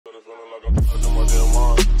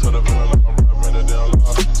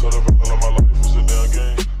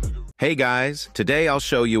Hey guys, today I'll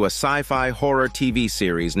show you a sci-fi horror TV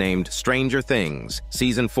series named Stranger Things,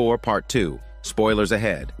 Season 4, Part 2. Spoilers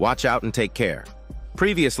ahead. Watch out and take care.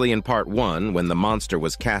 Previously in Part 1, when the monster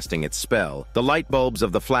was casting its spell, the light bulbs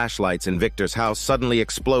of the flashlights in Victor's house suddenly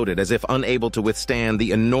exploded as if unable to withstand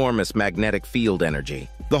the enormous magnetic field energy.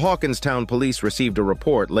 The Hawkinstown police received a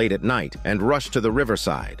report late at night and rushed to the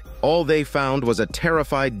riverside. All they found was a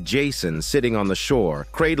terrified Jason sitting on the shore,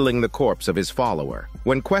 cradling the corpse of his follower.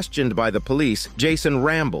 When questioned by the police, Jason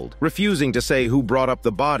rambled, refusing to say who brought up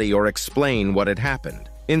the body or explain what had happened.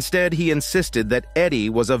 Instead, he insisted that Eddie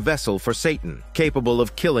was a vessel for Satan, capable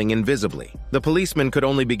of killing invisibly. The policemen could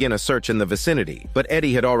only begin a search in the vicinity, but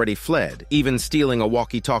Eddie had already fled, even stealing a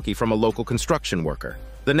walkie-talkie from a local construction worker.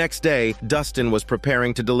 The next day, Dustin was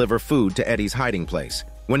preparing to deliver food to Eddie's hiding place.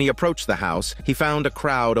 When he approached the house, he found a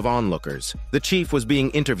crowd of onlookers. The chief was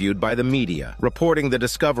being interviewed by the media, reporting the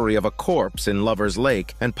discovery of a corpse in Lover's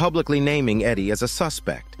Lake and publicly naming Eddie as a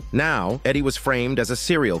suspect. Now, Eddie was framed as a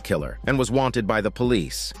serial killer and was wanted by the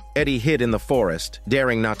police. Eddie hid in the forest,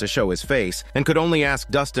 daring not to show his face, and could only ask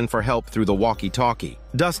Dustin for help through the walkie-talkie.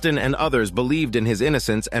 Dustin and others believed in his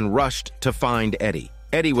innocence and rushed to find Eddie.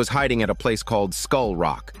 Eddie was hiding at a place called Skull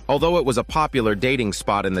Rock. Although it was a popular dating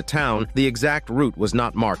spot in the town, the exact route was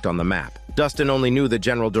not marked on the map. Dustin only knew the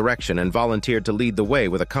general direction and volunteered to lead the way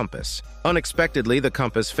with a compass. Unexpectedly, the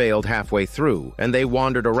compass failed halfway through, and they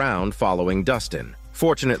wandered around following Dustin.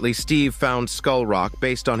 Fortunately, Steve found Skull Rock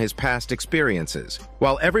based on his past experiences.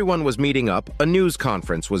 While everyone was meeting up, a news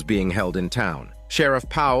conference was being held in town. Sheriff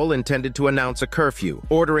Powell intended to announce a curfew,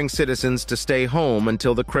 ordering citizens to stay home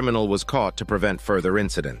until the criminal was caught to prevent further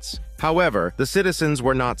incidents. However, the citizens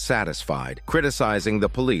were not satisfied, criticizing the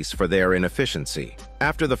police for their inefficiency.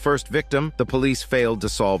 After the first victim, the police failed to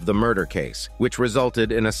solve the murder case, which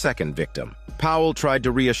resulted in a second victim. Powell tried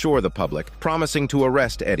to reassure the public, promising to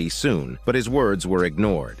arrest Eddie soon, but his words were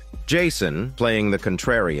ignored. Jason, playing the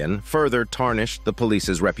contrarian, further tarnished the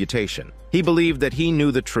police's reputation. He believed that he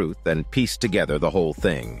knew the truth and pieced together the whole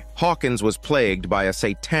thing. Hawkins was plagued by a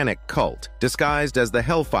satanic cult, disguised as the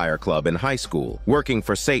Hellfire Club in high school, working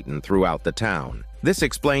for Satan throughout the town. This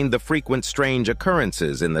explained the frequent strange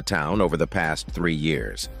occurrences in the town over the past 3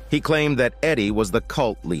 years. He claimed that Eddie was the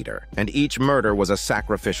cult leader, and each murder was a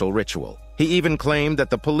sacrificial ritual. He even claimed that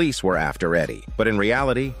the police were after Eddie, but in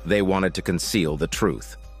reality, they wanted to conceal the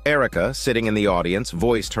truth. Erica, sitting in the audience,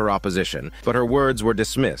 voiced her opposition, but her words were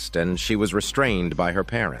dismissed and she was restrained by her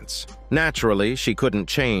parents. Naturally, she couldn't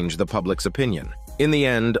change the public's opinion. In the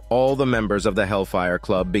end, all the members of the Hellfire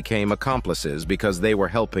Club became accomplices because they were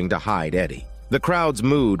helping to hide Eddie. The crowd's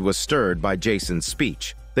mood was stirred by Jason's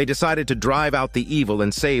speech. They decided to drive out the evil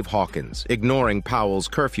and save Hawkins, ignoring Powell's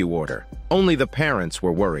curfew order. Only the parents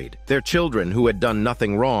were worried. Their children, who had done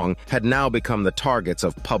nothing wrong, had now become the targets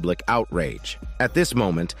of public outrage. At this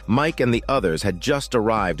moment, Mike and the others had just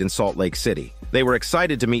arrived in Salt Lake City. They were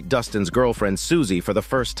excited to meet Dustin's girlfriend Susie for the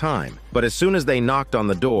first time, but as soon as they knocked on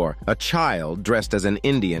the door, a child dressed as an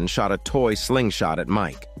Indian shot a toy slingshot at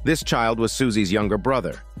Mike. This child was Susie's younger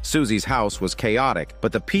brother. Susie's house was chaotic,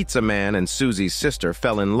 but the pizza man and Susie's sister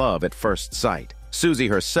fell in love at first sight. Susie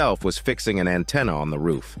herself was fixing an antenna on the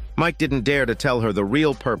roof. Mike didn't dare to tell her the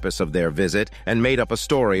real purpose of their visit and made up a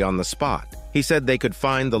story on the spot. He said they could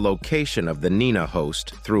find the location of the Nina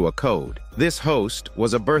host through a code. This host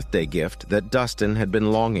was a birthday gift that Dustin had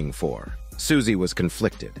been longing for. Susie was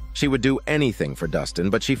conflicted. She would do anything for Dustin,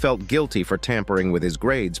 but she felt guilty for tampering with his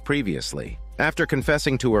grades previously. After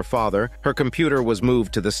confessing to her father, her computer was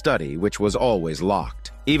moved to the study, which was always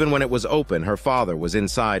locked. Even when it was open, her father was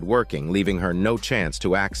inside working, leaving her no chance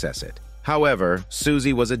to access it. However,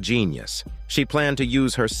 Susie was a genius. She planned to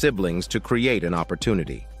use her siblings to create an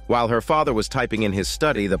opportunity. While her father was typing in his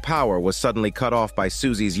study, the power was suddenly cut off by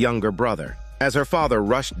Susie's younger brother. As her father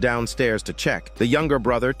rushed downstairs to check, the younger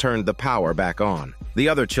brother turned the power back on. The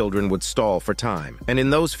other children would stall for time, and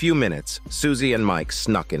in those few minutes, Susie and Mike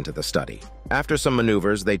snuck into the study. After some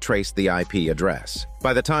maneuvers, they traced the IP address.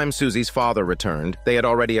 By the time Susie's father returned, they had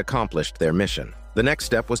already accomplished their mission. The next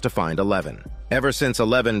step was to find Eleven. Ever since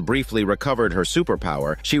Eleven briefly recovered her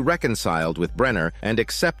superpower, she reconciled with Brenner and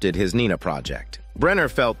accepted his Nina project. Brenner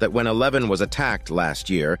felt that when Eleven was attacked last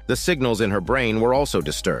year, the signals in her brain were also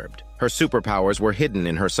disturbed. Her superpowers were hidden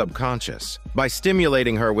in her subconscious. By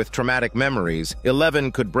stimulating her with traumatic memories,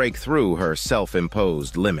 Eleven could break through her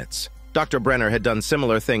self-imposed limits. Dr. Brenner had done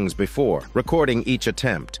similar things before, recording each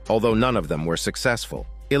attempt, although none of them were successful.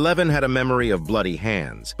 Eleven had a memory of bloody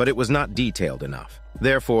hands, but it was not detailed enough.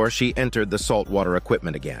 Therefore, she entered the saltwater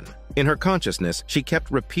equipment again. In her consciousness, she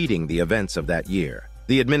kept repeating the events of that year.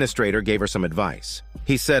 The administrator gave her some advice.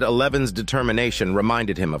 He said 11's determination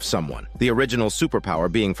reminded him of someone, the original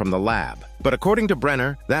superpower being from the lab. But according to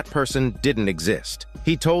Brenner, that person didn't exist.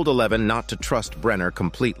 He told 11 not to trust Brenner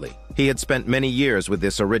completely. He had spent many years with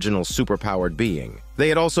this original superpowered being. They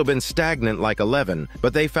had also been stagnant like 11,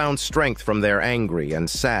 but they found strength from their angry and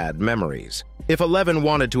sad memories. If 11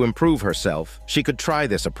 wanted to improve herself, she could try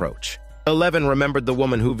this approach. 11 remembered the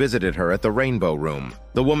woman who visited her at the Rainbow Room.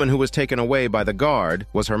 The woman who was taken away by the guard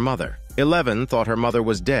was her mother. 11 thought her mother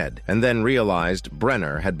was dead, and then realized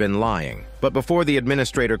Brenner had been lying. But before the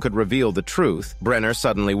administrator could reveal the truth, Brenner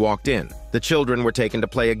suddenly walked in. The children were taken to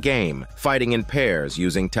play a game, fighting in pairs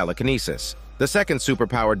using telekinesis. The second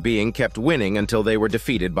superpowered being kept winning until they were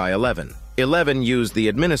defeated by 11. 11 used the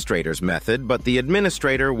administrator's method, but the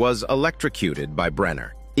administrator was electrocuted by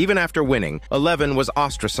Brenner. Even after winning, 11 was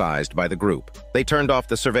ostracized by the group. They turned off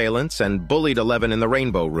the surveillance and bullied 11 in the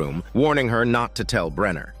Rainbow Room, warning her not to tell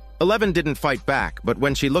Brenner. 11 didn't fight back, but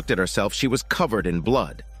when she looked at herself, she was covered in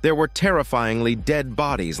blood. There were terrifyingly dead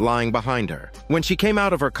bodies lying behind her. When she came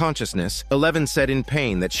out of her consciousness, 11 said in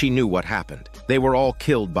pain that she knew what happened. They were all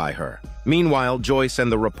killed by her. Meanwhile, Joyce and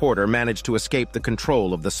the reporter managed to escape the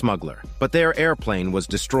control of the smuggler. But their airplane was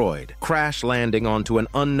destroyed, crash landing onto an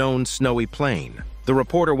unknown snowy plain. The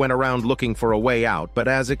reporter went around looking for a way out, but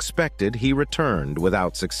as expected, he returned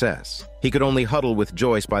without success. He could only huddle with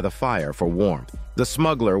Joyce by the fire for warmth. The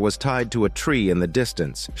smuggler was tied to a tree in the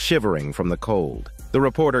distance, shivering from the cold. The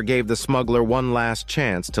reporter gave the smuggler one last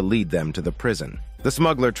chance to lead them to the prison. The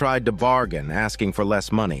smuggler tried to bargain, asking for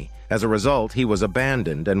less money. As a result, he was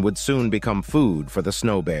abandoned and would soon become food for the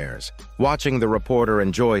snow bears. Watching the reporter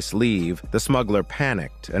and Joyce leave, the smuggler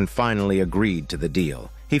panicked and finally agreed to the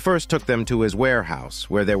deal. He first took them to his warehouse,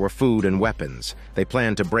 where there were food and weapons. They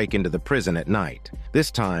planned to break into the prison at night. This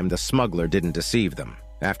time, the smuggler didn't deceive them.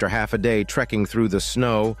 After half a day trekking through the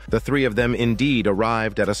snow, the three of them indeed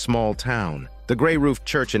arrived at a small town. The gray-roofed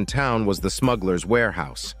church in town was the smuggler's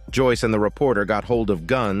warehouse. Joyce and the reporter got hold of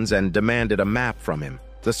guns and demanded a map from him.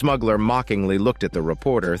 The smuggler mockingly looked at the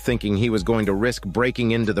reporter, thinking he was going to risk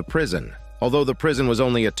breaking into the prison. Although the prison was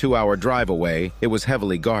only a 2-hour drive away, it was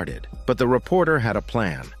heavily guarded. But the reporter had a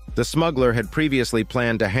plan. The smuggler had previously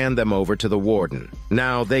planned to hand them over to the warden.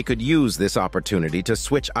 Now they could use this opportunity to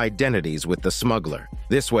switch identities with the smuggler.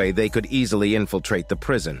 This way they could easily infiltrate the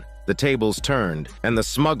prison. The tables turned, and the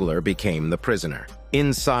smuggler became the prisoner.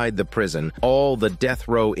 Inside the prison, all the death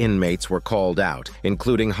row inmates were called out,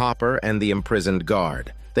 including Hopper and the imprisoned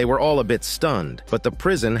guard. They were all a bit stunned, but the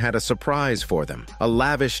prison had a surprise for them, a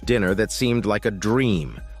lavish dinner that seemed like a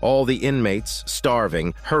dream. All the inmates,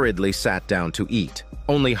 starving, hurriedly sat down to eat.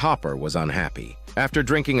 Only Hopper was unhappy. After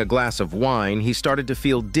drinking a glass of wine, he started to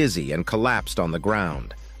feel dizzy and collapsed on the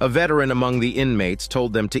ground. A veteran among the inmates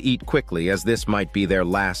told them to eat quickly, as this might be their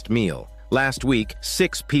last meal. Last week,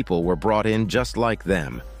 6 people were brought in just like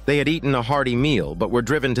them. They had eaten a hearty meal, but were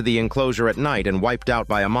driven to the enclosure at night and wiped out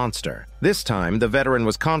by a monster. This time, the veteran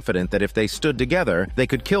was confident that if they stood together, they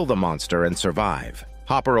could kill the monster and survive.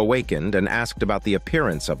 Hopper awakened and asked about the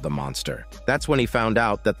appearance of the monster. That's when he found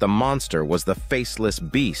out that the monster was the faceless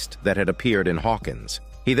beast that had appeared in Hawkins.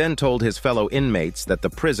 He then told his fellow inmates that the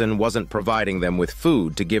prison wasn't providing them with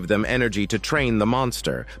food to give them energy to train the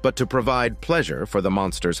monster, but to provide pleasure for the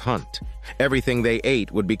monster's hunt. Everything they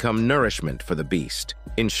ate would become nourishment for the beast.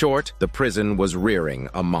 In short, the prison was rearing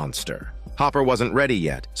a monster. Hopper wasn't ready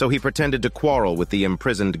yet, so he pretended to quarrel with the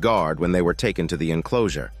imprisoned guard when they were taken to the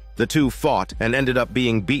enclosure. The two fought and ended up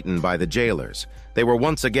being beaten by the jailers. They were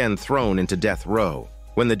once again thrown into death row.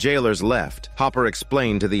 When the jailers left, Hopper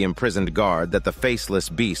explained to the imprisoned guard that the faceless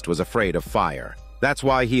beast was afraid of fire. That's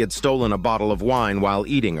why he had stolen a bottle of wine while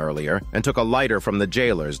eating earlier and took a lighter from the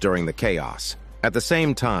jailers during the chaos. At the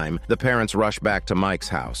same time, the parents rushed back to Mike's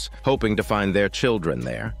house, hoping to find their children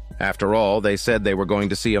there. After all, they said they were going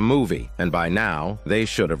to see a movie, and by now, they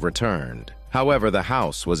should have returned. However, the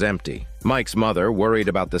house was empty. Mike's mother, worried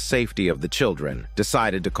about the safety of the children,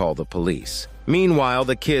 decided to call the police. Meanwhile,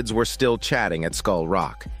 the kids were still chatting at Skull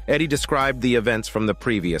Rock. Eddie described the events from the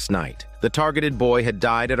previous night. The targeted boy had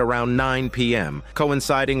died at around 9 p.m.,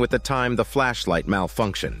 coinciding with the time the flashlight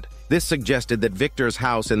malfunctioned. This suggested that Victor's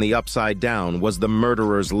house in the Upside Down was the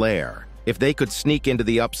murderer's lair. If they could sneak into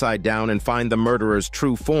the Upside Down and find the murderer's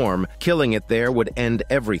true form, killing it there would end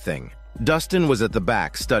everything. Dustin was at the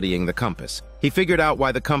back studying the compass. He figured out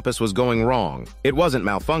why the compass was going wrong. It wasn't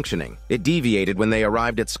malfunctioning. It deviated when they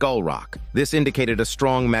arrived at Skull Rock. This indicated a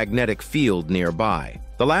strong magnetic field nearby.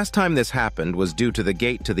 The last time this happened was due to the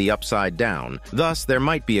gate to the Upside Down. Thus, there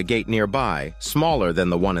might be a gate nearby, smaller than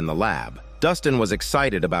the one in the lab. Dustin was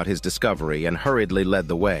excited about his discovery and hurriedly led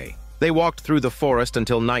the way. They walked through the forest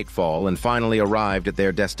until nightfall and finally arrived at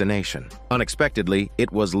their destination. Unexpectedly,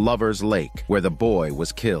 it was Lover's Lake, where the boy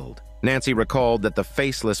was killed. Nancy recalled that the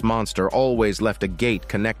faceless monster always left a gate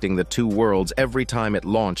connecting the two worlds every time it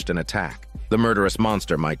launched an attack. The murderous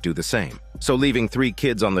monster might do the same. So leaving 3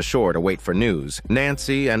 kids on the shore to wait for news,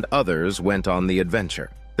 Nancy and others went on the adventure.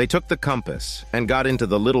 They took the compass and got into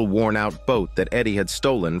the little worn-out boat that Eddie had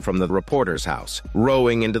stolen from the reporter's house,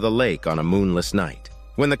 rowing into the lake on a moonless night.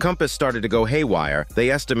 When the compass started to go haywire,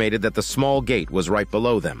 they estimated that the small gate was right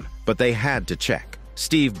below them, but they had to check.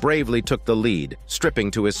 Steve bravely took the lead,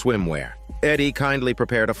 stripping to his swimwear. Eddie kindly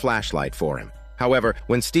prepared a flashlight for him. However,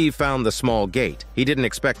 when Steve found the small gate, he didn't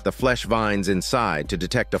expect the flesh vines inside to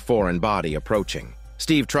detect a foreign body approaching.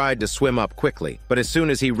 Steve tried to swim up quickly, but as soon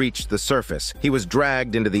as he reached the surface, he was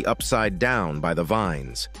dragged into the upside down by the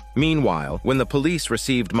vines. Meanwhile, when the police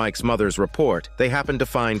received Mike's mother's report, they happened to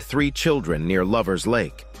find 3 children near Lover's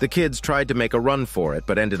Lake. The kids tried to make a run for it,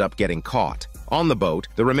 but ended up getting caught. On the boat,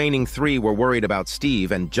 the remaining 3 were worried about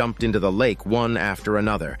Steve and jumped into the lake one after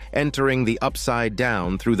another, entering the upside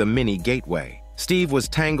down through the mini gateway. Steve was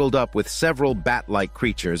tangled up with several bat-like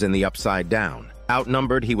creatures in the upside down.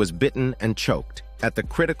 Outnumbered, he was bitten and choked. At the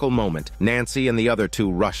critical moment, Nancy and the other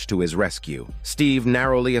 2 rushed to his rescue. Steve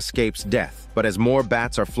narrowly escapes death, but as more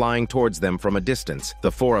bats are flying towards them from a distance,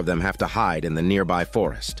 the 4 of them have to hide in the nearby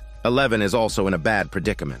forest. 11 is also in a bad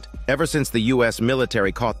predicament. Ever since the U.S.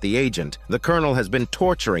 military caught the agent, the colonel has been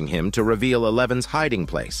torturing him to reveal 11's hiding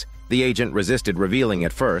place. The agent resisted revealing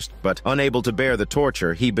at first, but unable to bear the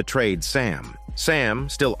torture, he betrayed Sam. Sam,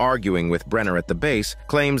 still arguing with Brenner at the base,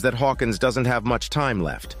 claims that Hawkins doesn't have much time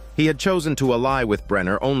left. He had chosen to ally with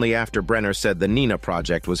Brenner only after Brenner said the Nina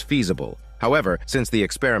project was feasible. However, since the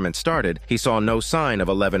experiment started, he saw no sign of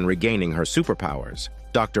 11 regaining her superpowers.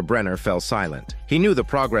 Dr. Brenner fell silent. He knew the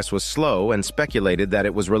progress was slow and speculated that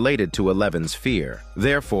it was related to 11's fear.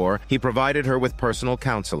 Therefore, he provided her with personal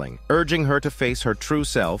counseling, urging her to face her true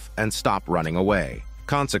self and stop running away.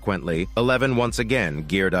 Consequently, 11 once again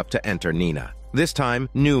geared up to enter Nina. This time,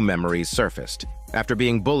 new memories surfaced. After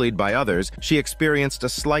being bullied by others, she experienced a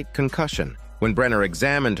slight concussion. When Brenner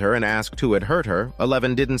examined her and asked who had hurt her,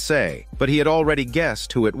 11 didn't say, but he had already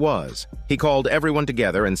guessed who it was. He called everyone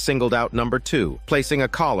together and singled out number 2, placing a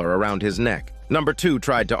collar around his neck. Number 2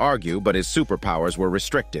 tried to argue, but his superpowers were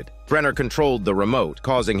restricted. Brenner controlled the remote,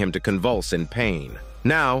 causing him to convulse in pain.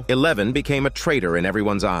 Now, 11 became a traitor in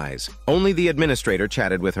everyone's eyes. Only the administrator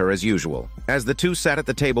chatted with her as usual. As the 2 sat at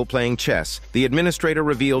the table playing chess, the administrator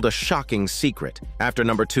revealed a shocking secret. After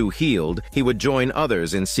number 2 healed, he would join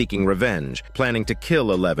others in seeking revenge, planning to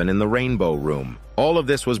kill 11 in the Rainbow Room. All of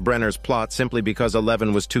this was Brenner's plot simply because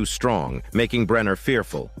 11 was too strong, making Brenner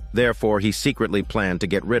fearful. Therefore, he secretly planned to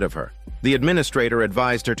get rid of her. The administrator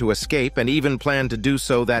advised her to escape and even planned to do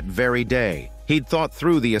so that very day. He'd thought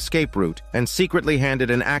through the escape route and secretly handed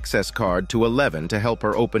an access card to 11 to help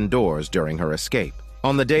her open doors during her escape.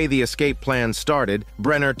 On the day the escape plan started,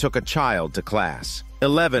 Brenner took a child to class.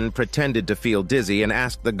 11 pretended to feel dizzy and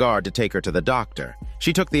asked the guard to take her to the doctor.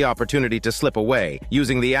 She took the opportunity to slip away,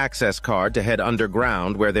 using the access card to head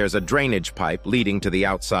underground where there's a drainage pipe leading to the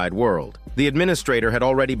outside world. The administrator had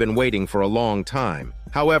already been waiting for a long time.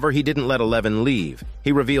 However, he didn't let 11 leave.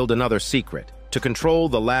 He revealed another secret. To control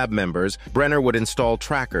the lab members, Brenner would install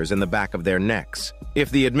trackers in the back of their necks. If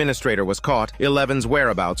the administrator was caught, 11's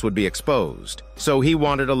whereabouts would be exposed. So he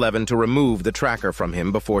wanted 11 to remove the tracker from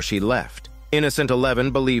him before she left. Innocent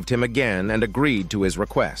 11 believed him again and agreed to his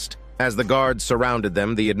request. As the guards surrounded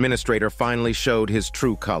them, the administrator finally showed his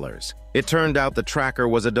true colors. It turned out the tracker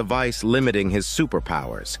was a device limiting his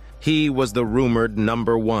superpowers. He was the rumored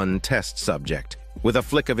number 1 test subject. With a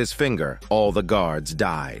flick of his finger, all the guards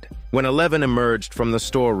died. When 11 emerged from the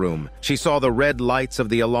storeroom, she saw the red lights of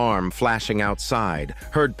the alarm flashing outside,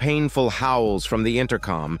 heard painful howls from the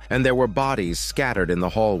intercom, and there were bodies scattered in the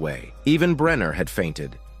hallway. Even Brenner had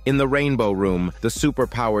fainted. In the Rainbow Room, the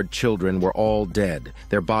superpowered children were all dead,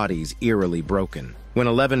 their bodies eerily broken. When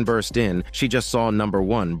 11 burst in, she just saw number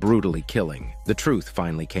 1 brutally killing. The truth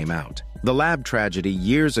finally came out. The lab tragedy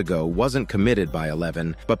years ago wasn't committed by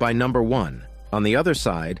 11, but by number 1. On the other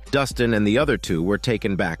side, Dustin and the other 2 were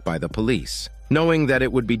taken back by the police. Knowing that it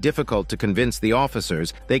would be difficult to convince the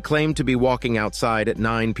officers, they claimed to be walking outside at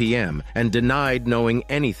 9 p.m. and denied knowing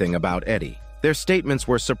anything about Eddie. Their statements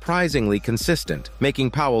were surprisingly consistent,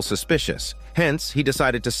 making Powell suspicious. Hence, he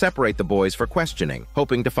decided to separate the boys for questioning,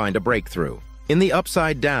 hoping to find a breakthrough. In the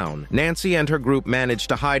Upside Down, Nancy and her group managed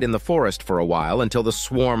to hide in the forest for a while until the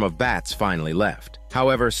swarm of bats finally left.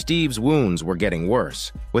 However, Steve's wounds were getting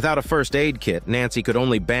worse. Without a first aid kit, Nancy could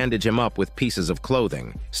only bandage him up with pieces of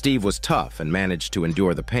clothing. Steve was tough and managed to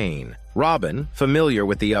endure the pain. Robin, familiar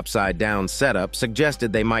with the upside-down setup,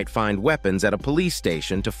 suggested they might find weapons at a police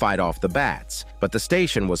station to fight off the bats, but the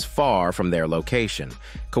station was far from their location.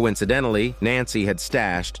 Coincidentally, Nancy had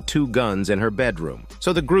stashed 2 guns in her bedroom,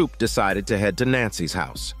 so the group decided to head to Nancy's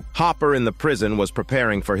house. Hopper in the prison was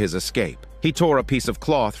preparing for his escape. He tore a piece of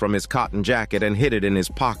cloth from his cotton jacket and hid it in his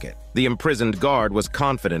pocket. The imprisoned guard was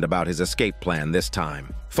confident about his escape plan this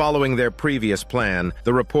time. Following their previous plan,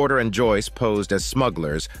 the reporter and Joyce posed as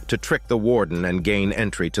smugglers to trick the warden and gain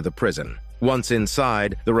entry to the prison. Once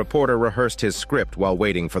inside, the reporter rehearsed his script while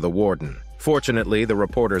waiting for the warden. Fortunately, the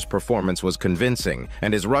reporter's performance was convincing,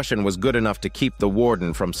 and his Russian was good enough to keep the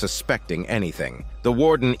warden from suspecting anything. The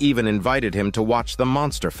warden even invited him to watch the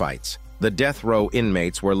monster fights. The death row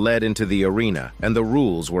inmates were led into the arena, and the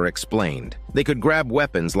rules were explained. They could grab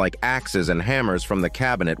weapons like axes and hammers from the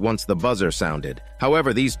cabinet once the buzzer sounded.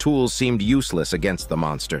 However, these tools seemed useless against the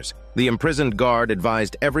monsters. The imprisoned guard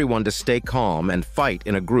advised everyone to stay calm and fight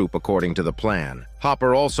in a group according to the plan.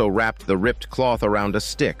 Hopper also wrapped the ripped cloth around a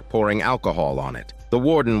stick, pouring alcohol on it. The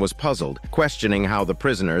warden was puzzled, questioning how the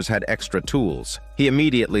prisoners had extra tools. He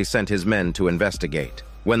immediately sent his men to investigate.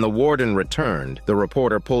 When the warden returned, the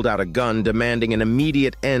reporter pulled out a gun demanding an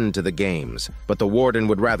immediate end to the games, but the warden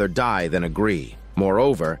would rather die than agree.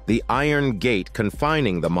 Moreover, the iron gate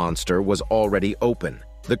confining the monster was already open.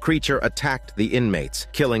 The creature attacked the inmates,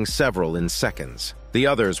 killing several in seconds. The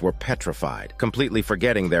others were petrified, completely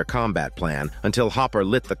forgetting their combat plan until Hopper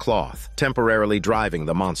lit the cloth, temporarily driving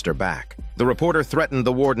the monster back. The reporter threatened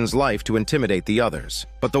the warden's life to intimidate the others,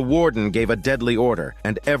 but the warden gave a deadly order,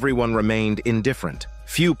 and everyone remained indifferent.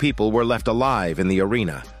 Few people were left alive in the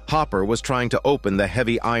arena. Hopper was trying to open the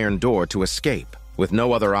heavy iron door to escape. With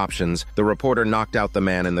no other options, the reporter knocked out the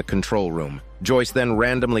man in the control room. Joyce then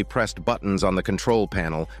randomly pressed buttons on the control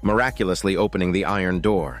panel, miraculously opening the iron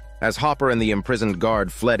door. As Hopper and the imprisoned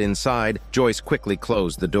guard fled inside, Joyce quickly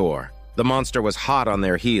closed the door. The monster was hot on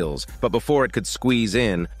their heels, but before it could squeeze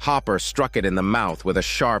in, Hopper struck it in the mouth with a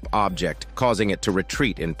sharp object, causing it to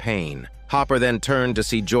retreat in pain. Hopper then turned to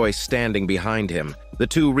see Joyce standing behind him. The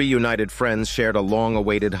 2 reunited friends shared a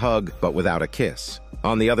long-awaited hug, but without a kiss.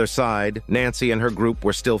 On the other side, Nancy and her group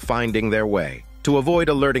were still finding their way. To avoid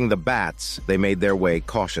alerting the bats, they made their way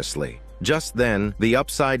cautiously. Just then, the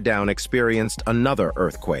Upside Down experienced another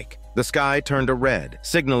earthquake. The sky turned a red,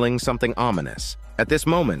 signaling something ominous. At this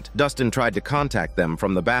moment, Dustin tried to contact them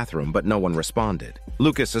from the bathroom, but no one responded.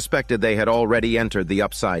 Lucas suspected they had already entered the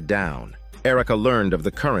Upside Down. Erica learned of the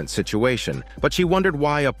current situation, but she wondered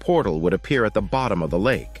why a portal would appear at the bottom of the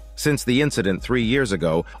lake. Since the incident 3 years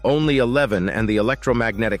ago, only 11 and the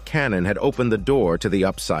electromagnetic cannon had opened the door to the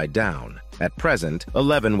Upside Down. At present,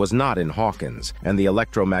 11 was not in Hawkins, and the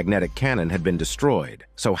electromagnetic cannon had been destroyed.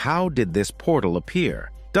 So how did this portal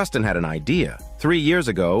appear? Dustin had an idea. 3 years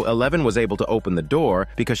ago, 11 was able to open the door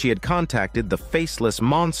because she had contacted the faceless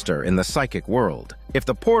monster in the psychic world. If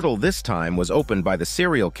the portal this time was opened by the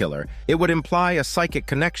serial killer, it would imply a psychic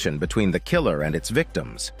connection between the killer and its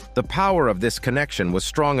victims. The power of this connection was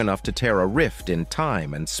strong enough to tear a rift in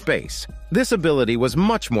time and space. This ability was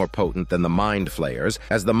much more potent than the Mind Flayer's,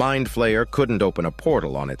 as the Mind Flayer couldn't open a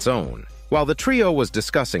portal on its own. While the trio was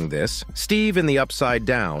discussing this, Steve in the Upside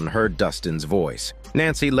Down heard Dustin's voice.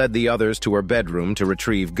 Nancy led the others to her bedroom to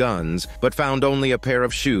retrieve guns, but found only a pair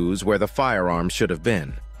of shoes where the firearms should have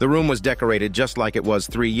been. The room was decorated just like it was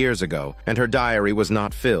 3 years ago, and her diary was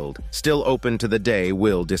not filled, still open to the day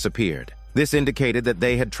Will disappeared. This indicated that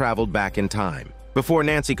they had traveled back in time. Before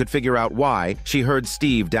Nancy could figure out why, she heard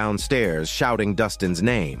Steve downstairs shouting Dustin's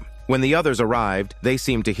name. When the others arrived, they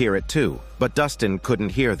seemed to hear it too, but Dustin couldn't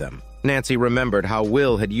hear them. Nancy remembered how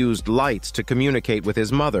Will had used lights to communicate with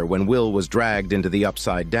his mother when Will was dragged into the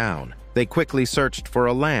Upside Down. They quickly searched for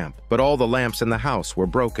a lamp, but all the lamps in the house were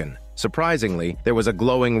broken. Surprisingly, there was a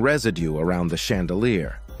glowing residue around the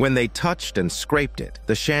chandelier. When they touched and scraped it,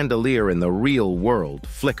 the chandelier in the real world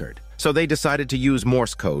flickered, so they decided to use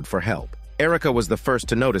Morse code for help. Erica was the first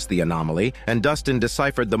to notice the anomaly, and Dustin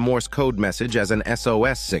deciphered the Morse code message as an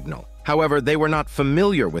SOS signal. However, they were not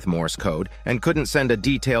familiar with Morse code and couldn't send a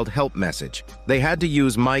detailed help message. They had to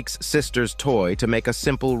use Mike's sister's toy to make a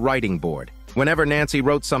simple writing board. Whenever Nancy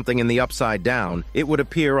wrote something in the Upside Down, it would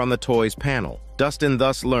appear on the toy's panel. Dustin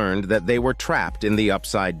thus learned that they were trapped in the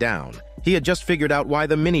Upside Down. He had just figured out why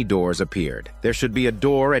the mini-doors appeared. There should be a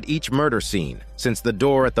door at each murder scene. Since the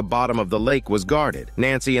door at the bottom of the lake was guarded,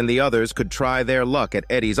 Nancy and the others could try their luck at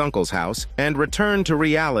Eddie's uncle's house and return to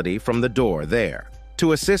reality from the door there.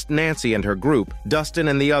 To assist Nancy and her group, Dustin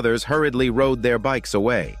and the others hurriedly rode their bikes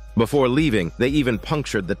away. Before leaving, they even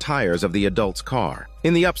punctured the tires of the adult's car.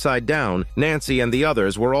 In the Upside Down, Nancy and the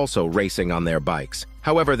others were also racing on their bikes.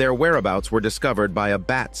 However, their whereabouts were discovered by a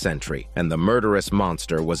bat sentry, and the murderous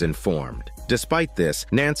monster was informed. Despite this,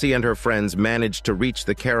 Nancy and her friends managed to reach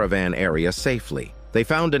the caravan area safely. They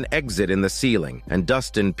found an exit in the ceiling, and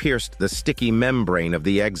Dustin pierced the sticky membrane of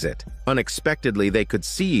the exit. Unexpectedly, they could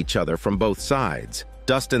see each other from both sides.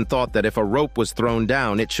 Dustin thought that if a rope was thrown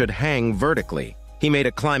down, it should hang vertically. He made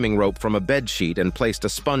a climbing rope from a bedsheet and placed a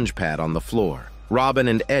sponge pad on the floor. Robin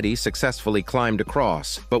and Eddie successfully climbed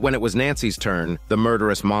across, but when it was Nancy's turn, the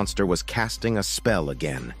murderous monster was casting a spell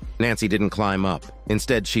again. Nancy didn't climb up.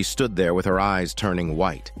 Instead, she stood there with her eyes turning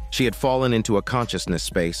white. She had fallen into a consciousness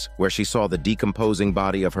space where she saw the decomposing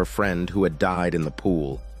body of her friend who had died in the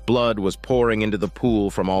pool. Blood was pouring into the pool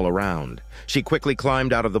from all around. She quickly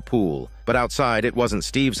climbed out of the pool, but outside it wasn't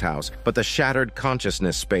Steve's house, but the shattered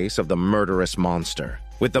consciousness space of the murderous monster.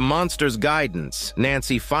 With the monster's guidance,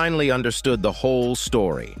 Nancy finally understood the whole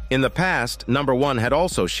story. In the past, Number 1 had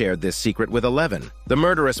also shared this secret with 11. The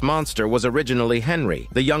murderous monster was originally Henry,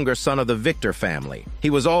 the younger son of the Victor family.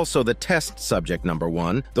 He was also the test subject Number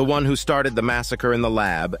 1, the one who started the massacre in the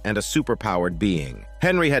lab, and a superpowered being.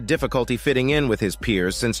 Henry had difficulty fitting in with his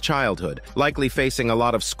peers since childhood, likely facing a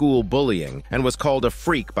lot of school bullying, and was called a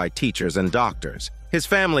freak by teachers and doctors. His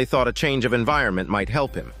family thought a change of environment might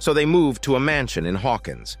help him, so they moved to a mansion in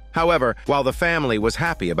Hawkins. However, while the family was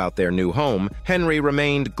happy about their new home, Henry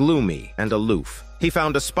remained gloomy and aloof. He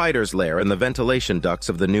found a spider's lair in the ventilation ducts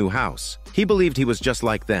of the new house. He believed he was just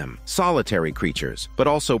like them, solitary creatures, but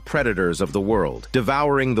also predators of the world,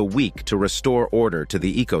 devouring the weak to restore order to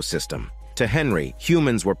the ecosystem. To Henry,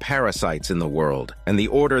 humans were parasites in the world, and the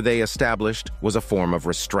order they established was a form of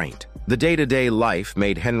restraint. The day-to-day life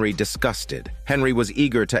made Henry disgusted. Henry was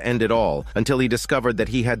eager to end it all until he discovered that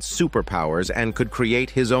he had superpowers and could create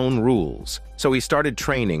his own rules. So he started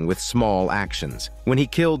training with small actions. When he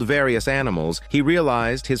killed various animals, he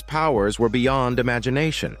realized his powers were beyond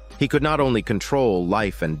imagination. He could not only control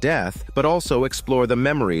life and death, but also explore the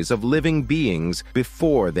memories of living beings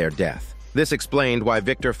before their death. This explained why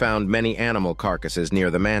Victor found many animal carcasses near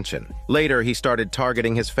the mansion. Later, he started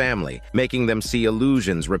targeting his family, making them see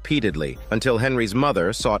illusions repeatedly, until Henry's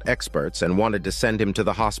mother sought experts and wanted to send him to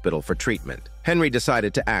the hospital for treatment. Henry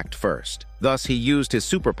decided to act first. Thus, he used his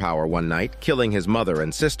superpower one night, killing his mother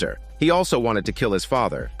and sister. He also wanted to kill his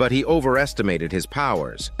father, but he overestimated his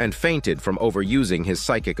powers and fainted from overusing his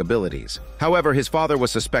psychic abilities. However, his father was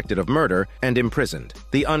suspected of murder and imprisoned.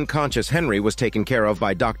 The unconscious Henry was taken care of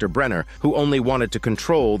by Dr. Brenner, who only wanted to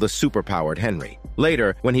control the superpowered Henry.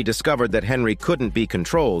 Later, when he discovered that Henry couldn't be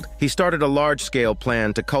controlled, he started a large-scale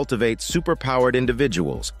plan to cultivate superpowered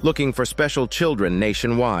individuals, looking for special children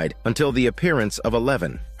nationwide until the appearance of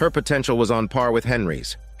 11. Her potential was on par with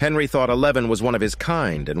Henry's. Henry thought 11 was one of his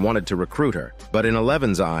kind and wanted to recruit her, but in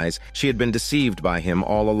 11's eyes, she had been deceived by him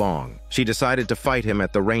all along. She decided to fight him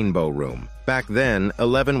at the Rainbow Room. Back then,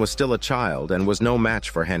 11 was still a child and was no match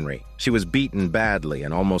for Henry. She was beaten badly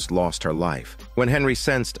and almost lost her life. When Henry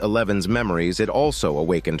sensed 11's memories, it also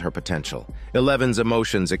awakened her potential. 11's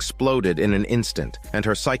emotions exploded in an instant, and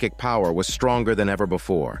her psychic power was stronger than ever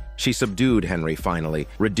before. She subdued Henry finally,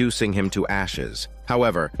 reducing him to ashes.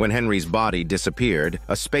 However, when Henry's body disappeared,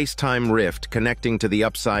 a space-time rift connecting to the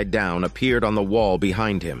Upside Down appeared on the wall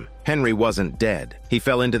behind him. Henry wasn't dead. He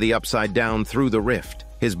fell into the Upside Down through the rift.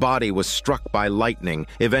 His body was struck by lightning,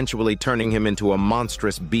 eventually turning him into a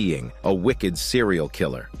monstrous being, a wicked serial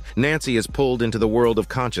killer. Nancy is pulled into the world of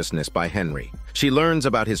consciousness by Henry. She learns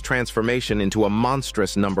about his transformation into a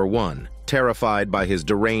monstrous Number 1. Terrified by his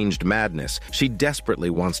deranged madness, she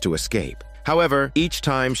desperately wants to escape. However, each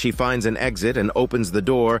time she finds an exit and opens the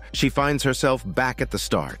door, she finds herself back at the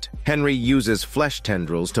start. Henry uses flesh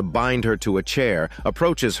tendrils to bind her to a chair,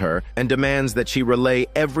 approaches her, and demands that she relay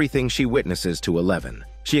everything she witnesses to 11.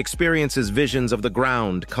 She experiences visions of the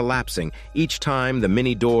ground collapsing. Each time the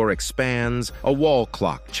mini door expands, a wall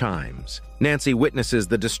clock chimes. Nancy witnesses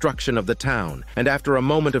the destruction of the town, and after a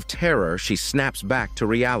moment of terror, she snaps back to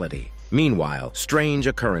reality. Meanwhile, strange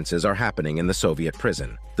occurrences are happening in the Soviet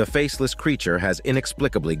prison. The faceless creature has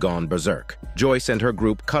inexplicably gone berserk. Joyce and her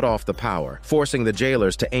group cut off the power, forcing the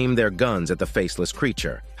jailers to aim their guns at the faceless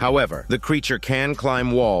creature. However, the creature can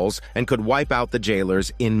climb walls and could wipe out the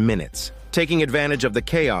jailers in minutes. Taking advantage of the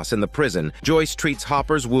chaos in the prison, Joyce treats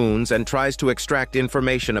Hopper's wounds and tries to extract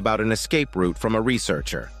information about an escape route from a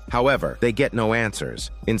researcher. However, they get no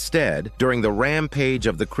answers. Instead, during the rampage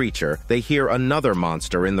of the creature, they hear another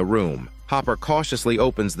monster in the room. Hopper cautiously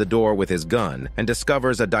opens the door with his gun and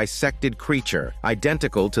discovers a dissected creature,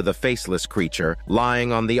 identical to the faceless creature,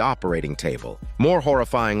 lying on the operating table. More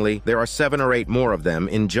horrifyingly, there are 7 or 8 more of them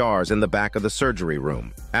in jars in the back of the surgery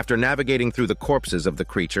room. After navigating through the corpses of the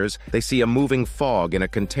creatures, they see a moving fog in a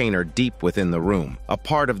container deep within the room, a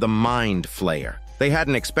part of the Mind Flayer. They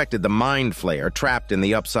hadn't expected the Mind Flayer trapped in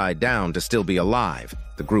the Upside Down to still be alive.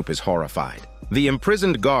 The group is horrified. The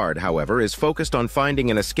imprisoned guard, however, is focused on finding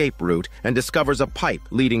an escape route and discovers a pipe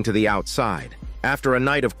leading to the outside. After a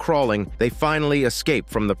night of crawling, they finally escape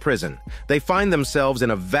from the prison. They find themselves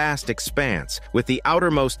in a vast expanse, with the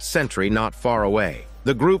outermost sentry not far away.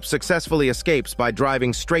 The group successfully escapes by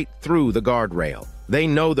driving straight through the guardrail. They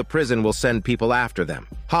know the prison will send people after them.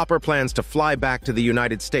 Hopper plans to fly back to the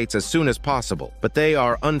United States as soon as possible, but they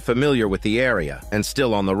are unfamiliar with the area and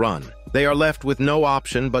still on the run. They are left with no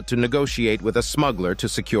option but to negotiate with a smuggler to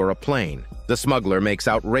secure a plane. The smuggler makes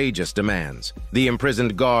outrageous demands. The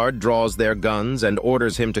imprisoned guard draws their guns and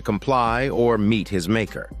orders him to comply or meet his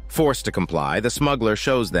maker. Forced to comply, the smuggler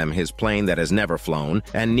shows them his plane that has never flown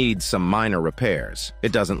and needs some minor repairs.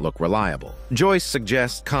 It doesn't look reliable. Joyce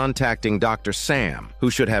suggests contacting Dr. Sam,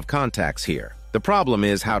 who should have contacts here. The problem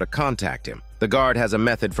is how to contact him. The guard has a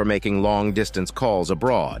method for making long-distance calls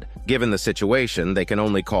abroad. Given the situation, they can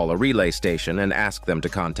only call a relay station and ask them to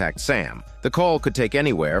contact Sam. The call could take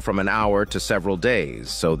anywhere from an hour to several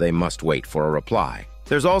days, so they must wait for a reply.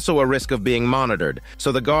 There's also a risk of being monitored,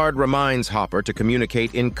 so the guard reminds Hopper to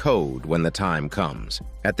communicate in code when the time comes.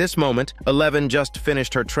 At this moment, 11 just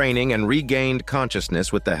finished her training and regained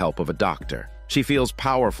consciousness with the help of a doctor. She feels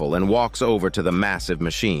powerful and walks over to the massive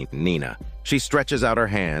machine, Nina. She stretches out her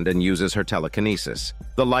hand and uses her telekinesis.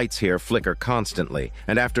 The lights here flicker constantly,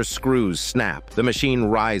 and after screws snap, the machine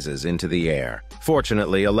rises into the air.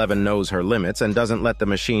 Fortunately, 11 knows her limits and doesn't let the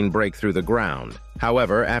machine break through the ground.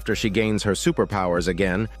 However, after she gains her superpowers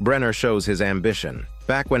again, Brenner shows his ambition.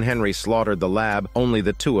 Back when Henry slaughtered the lab, only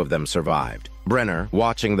the 2 of them survived. Brenner,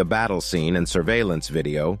 watching the battle scene and surveillance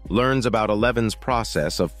video, learns about 11's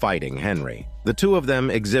process of fighting Henry. The 2 of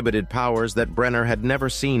them exhibited powers that Brenner had never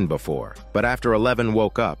seen before, but after 11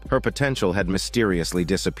 woke up, her potential had mysteriously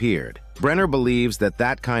disappeared. Brenner believes that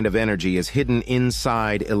that kind of energy is hidden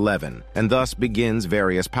inside 11, and thus begins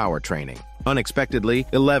various power training. Unexpectedly,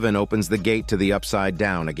 11 opens the gate to the Upside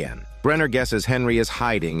Down again. Brenner guesses Henry is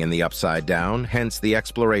hiding in the Upside Down, hence the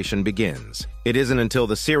exploration begins. It isn't until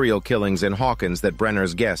the serial killings in Hawkins that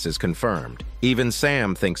Brenner's guess is confirmed. Even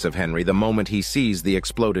Sam thinks of Henry the moment he sees the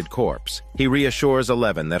exploded corpse. He reassures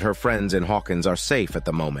 11 that her friends in Hawkins are safe at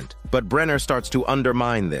the moment. But Brenner starts to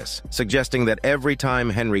undermine this, suggesting that every time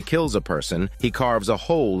Henry kills a person, he carves a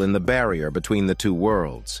hole in the barrier between the 2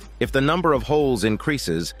 worlds. If the number of holes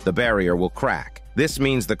increases, the barrier will crack. This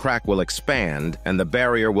means the crack will expand and the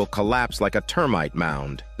barrier will collapse like a termite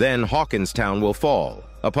mound. Then Hawkinstown will fall.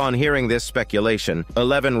 Upon hearing this speculation,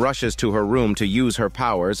 11 rushes to her room to use her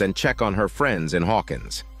powers and check on her friends in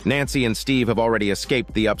Hawkins. Nancy and Steve have already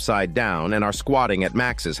escaped the Upside Down and are squatting at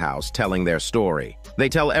Max's house telling their story. They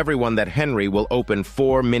tell everyone that Henry will open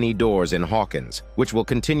 4 mini doors in Hawkins, which will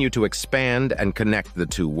continue to expand and connect the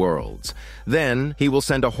 2 worlds. Then, he will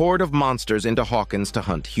send a horde of monsters into Hawkins to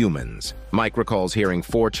hunt humans. Mike recalls hearing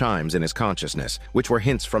 4 chimes in his consciousness, which were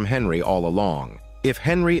hints from Henry all along. If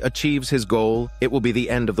Henry achieves his goal, it will be the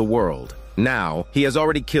end of the world. Now, he has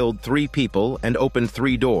already killed 3 people and opened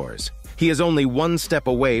 3 doors. He is only 1 step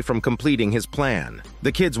away from completing his plan.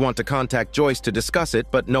 The kids want to contact Joyce to discuss it,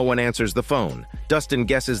 but no one answers the phone. Dustin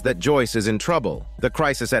guesses that Joyce is in trouble. The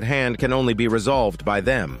crisis at hand can only be resolved by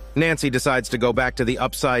them. Nancy decides to go back to the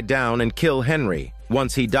Upside Down and kill Henry.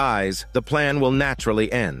 Once he dies, the plan will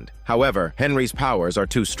naturally end. However, Henry's powers are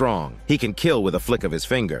too strong. He can kill with a flick of his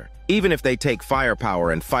finger. Even if they take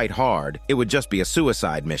firepower and fight hard, it would just be a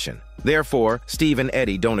suicide mission. Therefore, Steve and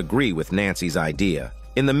Eddie don't agree with Nancy's idea.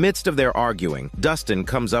 In the midst of their arguing, Dustin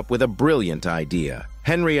comes up with a brilliant idea.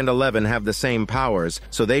 Henry and 11 have the same powers,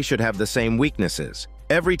 so they should have the same weaknesses.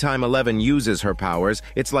 Every time 11 uses her powers,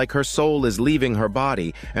 it's like her soul is leaving her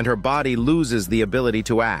body, and her body loses the ability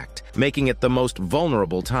to act, making it the most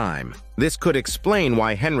vulnerable time. This could explain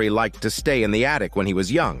why Henry liked to stay in the attic when he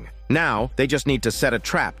was young. Now, they just need to set a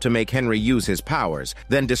trap to make Henry use his powers,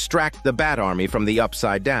 then distract the Bat Army from the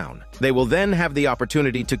Upside Down. They will then have the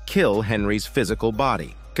opportunity to kill Henry's physical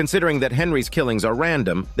body. Considering that Henry's killings are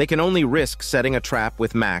random, they can only risk setting a trap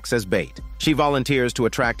with Max as bait. She volunteers to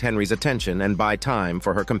attract Henry's attention and buy time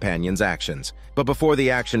for her companion's actions. But before the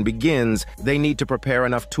action begins, they need to prepare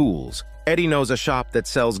enough tools. Eddie knows a shop that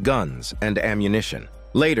sells guns and ammunition.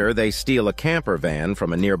 Later, they steal a camper van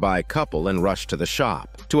from a nearby couple and rush to the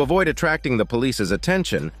shop. To avoid attracting the police's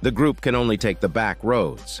attention, the group can only take the back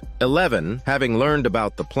roads. 11, having learned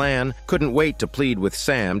about the plan, couldn't wait to plead with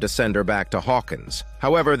Sam to send her back to Hawkins.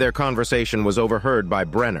 However, their conversation was overheard by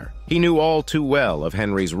Brenner. He knew all too well of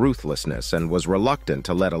Henry's ruthlessness and was reluctant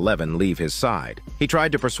to let 11 leave his side. He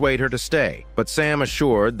tried to persuade her to stay, but Sam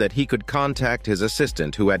assured that he could contact his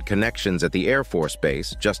assistant who had connections at the Air Force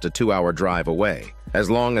Base just a 2-hour drive away. As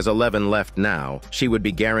long as 11 left now, she would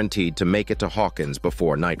be guaranteed to make it to Hawkins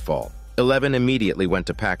before nightfall. 11 immediately went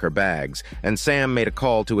to pack her bags, and Sam made a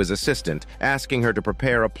call to his assistant, asking her to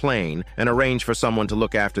prepare a plane and arrange for someone to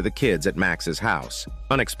look after the kids at Max's house.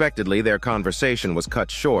 Unexpectedly, their conversation was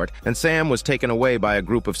cut short, and Sam was taken away by a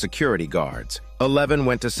group of security guards. 11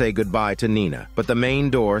 went to say goodbye to Nina, but the main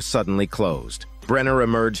door suddenly closed. Brenner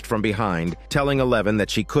emerged from behind, telling 11 that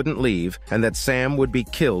she couldn't leave and that Sam would be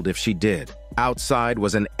killed if she did. Outside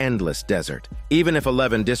was an endless desert. Even if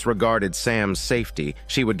 11 disregarded Sam's safety,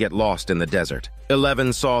 she would get lost in the desert.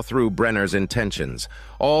 11 saw through Brenner's intentions.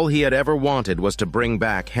 All he had ever wanted was to bring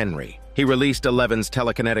back Henry. He released 11's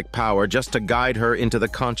telekinetic power just to guide her into the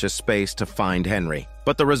conscious space to find Henry.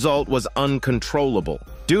 But the result was uncontrollable.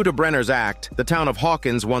 Due to Brenner's act, the town of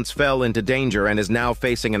Hawkins once fell into danger and is now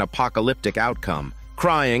facing an apocalyptic outcome.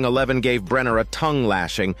 Crying, 11 gave Brenner a tongue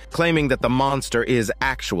lashing, claiming that the monster is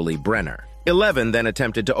actually Brenner. 11 then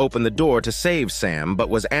attempted to open the door to save Sam, but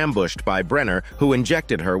was ambushed by Brenner, who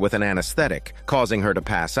injected her with an anesthetic, causing her to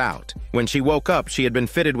pass out. When she woke up, she had been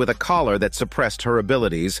fitted with a collar that suppressed her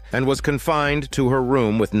abilities and was confined to her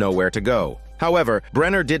room with nowhere to go. However,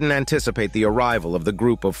 Brenner didn't anticipate the arrival of the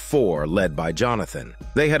group of 4 led by Jonathan.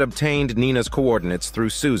 They had obtained Nina's coordinates through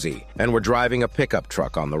Susie and were driving a pickup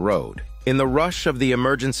truck on the road. In the rush of the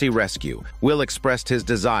emergency rescue, Will expressed his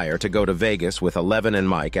desire to go to Vegas with 11 and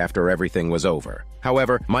Mike after everything was over.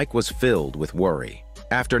 However, Mike was filled with worry.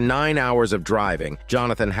 After 9 hours of driving,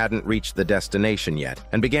 Jonathan hadn't reached the destination yet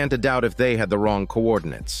and began to doubt if they had the wrong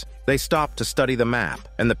coordinates. They stopped to study the map,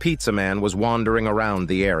 and the pizza man was wandering around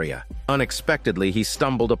the area. Unexpectedly, he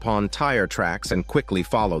stumbled upon tire tracks and quickly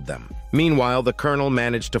followed them. Meanwhile, the colonel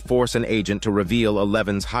managed to force an agent to reveal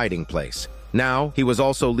 11's hiding place. Now, he was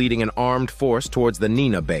also leading an armed force towards the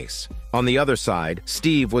Nina base. On the other side,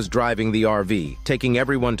 Steve was driving the RV, taking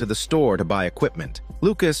everyone to the store to buy equipment.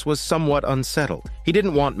 Lucas was somewhat unsettled. He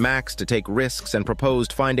didn't want Max to take risks and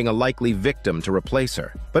proposed finding a likely victim to replace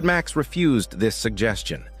her. But Max refused this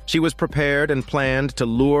suggestion. She was prepared and planned to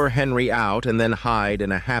lure Henry out and then hide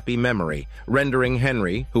in a happy memory, rendering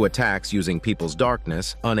Henry, who attacks using people's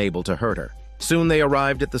darkness, unable to hurt her. Soon they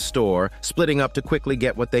arrived at the store, splitting up to quickly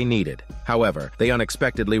get what they needed. However, they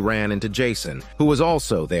unexpectedly ran into Jason, who was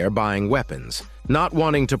also there buying weapons. Not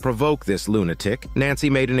wanting to provoke this lunatic,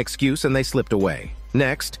 Nancy made an excuse and they slipped away.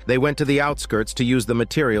 Next, they went to the outskirts to use the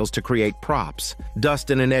materials to create props.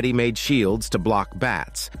 Dustin and Eddie made shields to block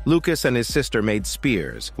bats. Lucas and his sister made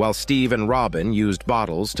spears, while Steve and Robin used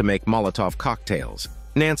bottles to make Molotov cocktails.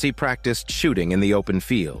 Nancy practiced shooting in the open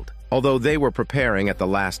field. Although they were preparing at the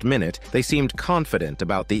last minute, they seemed confident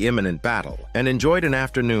about the imminent battle and enjoyed an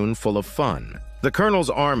afternoon full of fun. The colonel's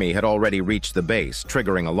army had already reached the base,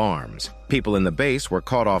 triggering alarms. People in the base were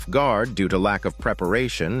caught off guard due to lack of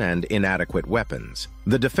preparation and inadequate weapons.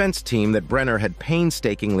 The defense team that Brenner had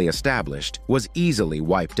painstakingly established was easily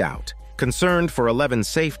wiped out. Concerned for 11's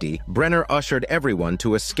safety, Brenner ushered everyone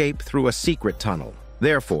to escape through a secret tunnel.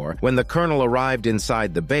 Therefore, when the colonel arrived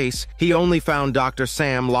inside the base, he only found Dr.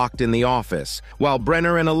 Sam locked in the office, while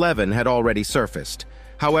Brenner and 11 had already surfaced.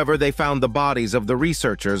 However, they found the bodies of the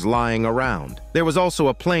researchers lying around. There was also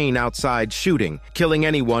a plane outside shooting, killing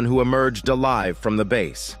anyone who emerged alive from the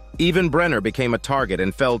base. Even Brenner became a target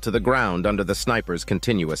and fell to the ground under the sniper's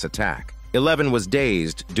continuous attack. 11 was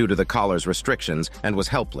dazed due to the collar's restrictions and was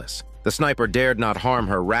helpless. The sniper dared not harm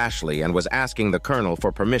her rashly and was asking the colonel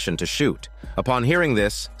for permission to shoot. Upon hearing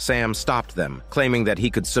this, Sam stopped them, claiming that he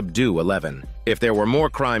could subdue 11. If there were more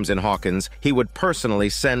crimes in Hawkins, he would personally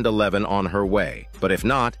send 11 on her way. But if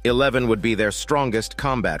not, 11 would be their strongest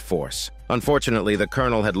combat force. Unfortunately, the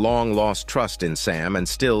colonel had long lost trust in Sam and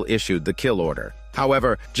still issued the kill order.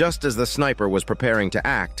 However, just as the sniper was preparing to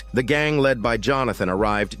act, the gang led by Jonathan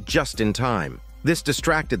arrived just in time. This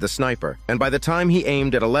distracted the sniper, and by the time he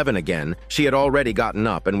aimed at 11 again, she had already gotten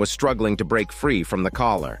up and was struggling to break free from the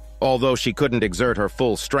collar. Although she couldn't exert her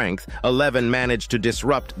full strength, 11 managed to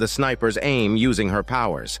disrupt the sniper's aim using her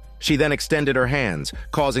powers. She then extended her hands,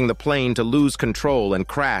 causing the plane to lose control and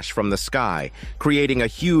crash from the sky, creating a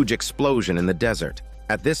huge explosion in the desert.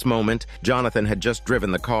 At this moment, Jonathan had just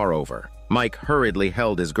driven the car over. Mike hurriedly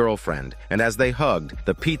held his girlfriend, and as they hugged,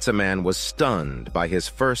 the pizza man was stunned by his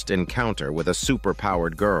first encounter with a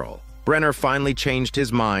superpowered girl. Brenner finally changed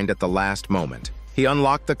his mind at the last moment. He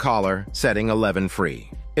unlocked the collar, setting 11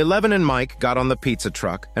 free. 11 and Mike got on the pizza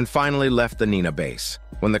truck and finally left the Nina base.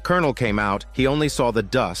 When the colonel came out, he only saw the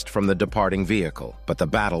dust from the departing vehicle, but the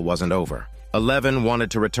battle wasn't over. 11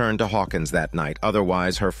 wanted to return to Hawkins that night,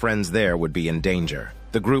 otherwise her friends there would be in danger.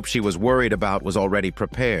 The group she was worried about was already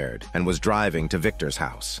prepared and was driving to Victor's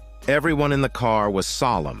house. Everyone in the car was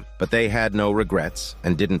solemn, but they had no regrets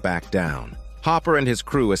and didn't back down. Hopper and his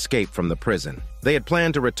crew escaped from the prison. They had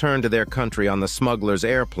planned to return to their country on the smuggler's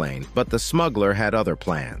airplane, but the smuggler had other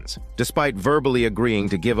plans. Despite verbally agreeing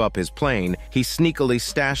to give up his plane, he sneakily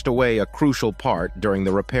stashed away a crucial part during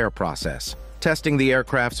the repair process. Testing the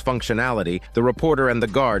aircraft's functionality, the reporter and the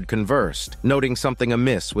guard conversed, noting something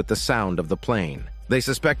amiss with the sound of the plane. They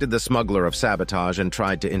suspected the smuggler of sabotage and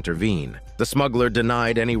tried to intervene. The smuggler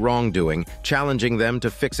denied any wrongdoing, challenging them to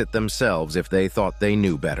fix it themselves if they thought they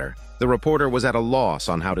knew better. The reporter was at a loss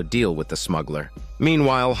on how to deal with the smuggler.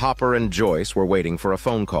 Meanwhile, Hopper and Joyce were waiting for a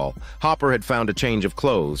phone call. Hopper had found a change of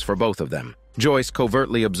clothes for both of them. Joyce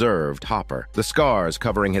covertly observed Hopper, the scars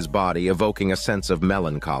covering his body evoking a sense of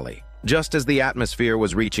melancholy. Just as the atmosphere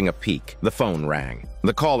was reaching a peak, the phone rang.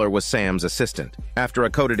 The caller was Sam's assistant. After a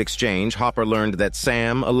coded exchange, Hopper learned that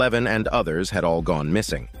Sam, 11, and others had all gone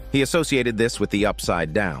missing. He associated this with the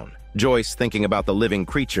Upside Down. Joyce, thinking about the living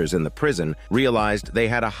creatures in the prison, realized they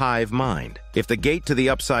had a hive mind. If the gate to the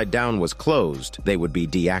Upside Down was closed, they would be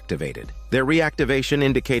deactivated. Their reactivation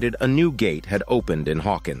indicated a new gate had opened in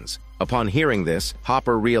Hawkins. Upon hearing this,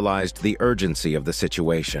 Hopper realized the urgency of the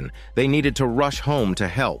situation. They needed to rush home to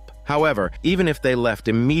help. However, even if they left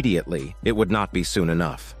immediately, it would not be soon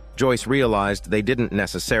enough. Joyce realized they didn't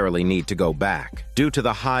necessarily need to go back. Due to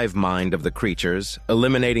the hive mind of the creatures,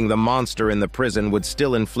 eliminating the monster in the prison would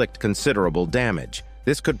still inflict considerable damage.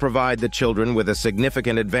 This could provide the children with a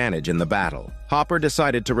significant advantage in the battle. Hopper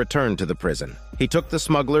decided to return to the prison. He took the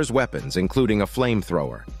smuggler's weapons, including a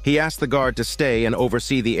flamethrower. He asked the guard to stay and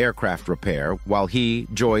oversee the aircraft repair, while he,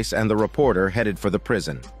 Joyce, and the reporter headed for the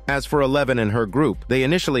prison. As for 11 and her group, they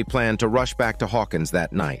initially planned to rush back to Hawkins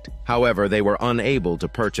that night. However, they were unable to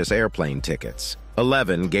purchase airplane tickets.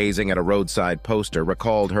 11, gazing at a roadside poster,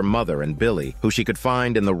 recalled her mother and Billy, who she could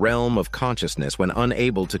find in the realm of consciousness when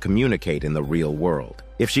unable to communicate in the real world.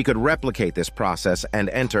 If she could replicate this process and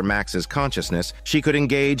enter Max's consciousness, she could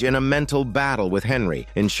engage in a mental battle with Henry,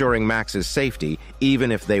 ensuring Max's safety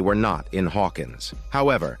even if they were not in Hawkins.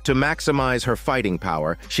 However, to maximize her fighting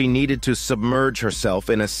power, she needed to submerge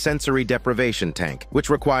herself in a sensory deprivation tank,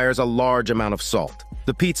 which requires a large amount of salt.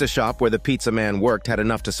 The pizza shop where the pizza man worked had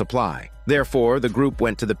enough to supply. Therefore, the group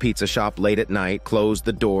went to the pizza shop late at night, closed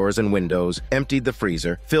the doors and windows, emptied the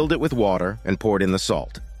freezer, filled it with water, and poured in the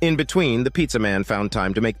salt. In between, the pizza man found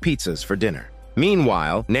time to make pizzas for dinner.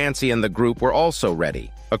 Meanwhile, Nancy and the group were also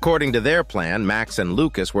ready. According to their plan, Max and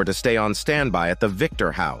Lucas were to stay on standby at the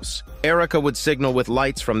Victor house. Erica would signal with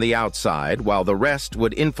lights from the outside, while the rest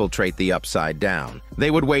would infiltrate the Upside Down. They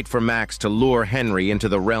would wait for Max to lure Henry into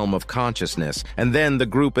the realm of consciousness, and then the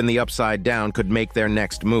group in the Upside Down could make their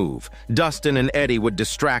next move. Dustin and Eddie would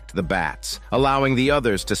distract the bats, allowing the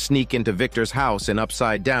others to sneak into Victor's house in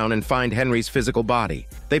Upside Down and find Henry's physical body.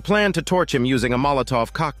 They planned to torch him using a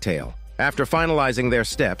Molotov cocktail. After finalizing their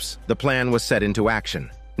steps, the plan was set into action.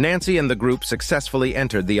 Nancy and the group successfully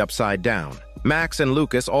entered the Upside Down. Max and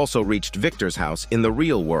Lucas also reached Victor's house in the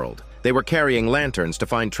real world. They were carrying lanterns to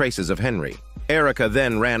find traces of Henry. Erica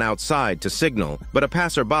then ran outside to signal, but a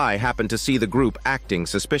passerby happened to see the group acting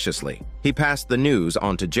suspiciously. He passed the news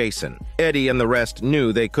on to Jason. Eddie and the rest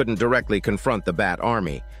knew they couldn't directly confront the Bat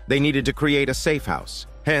Army. They needed to create a safe house.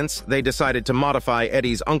 Hence, they decided to modify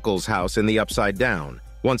Eddie's uncle's house in the Upside Down.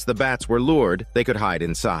 Once the bats were lured, they could hide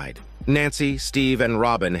inside. Nancy, Steve, and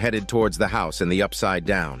Robin headed towards the house in the Upside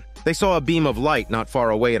Down. They saw a beam of light not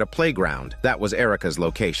far away at a playground. That was Erica's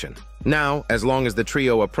location. Now, as long as the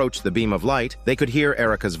trio approached the beam of light, they could hear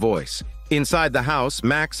Erica's voice. Inside the house,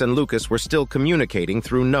 Max and Lucas were still communicating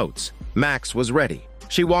through notes. Max was ready.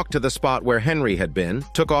 She walked to the spot where Henry had been,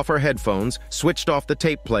 took off her headphones, switched off the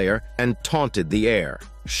tape player, and taunted the air.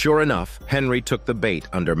 Sure enough, Henry took the bait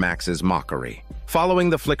under Max's mockery. Following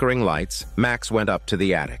the flickering lights, Max went up to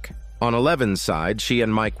the attic. On 11's side, she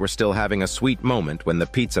and Mike were still having a sweet moment when the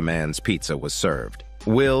pizza man's pizza was served.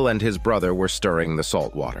 Will and his brother were stirring the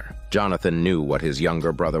salt water. Jonathan knew what his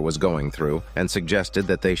younger brother was going through and suggested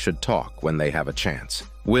that they should talk when they have a chance.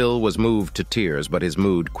 Will was moved to tears, but his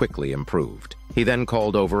mood quickly improved. He then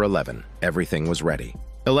called over 11. Everything was ready.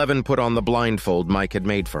 Eleven put on the blindfold Mike had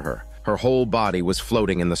made for her. Her whole body was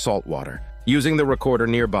floating in the salt water. Using the recorder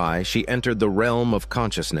nearby, she entered the realm of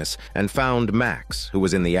consciousness and found Max, who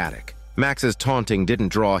was in the attic. Max's taunting didn't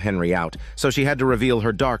draw Henry out, so she had to reveal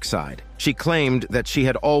her dark side. She claimed that she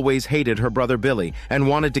had always hated her brother Billy and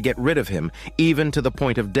wanted to get rid of him, even to the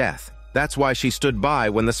point of death. That's why she stood by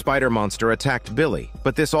when the spider monster attacked Billy,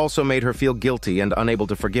 but this also made her feel guilty and unable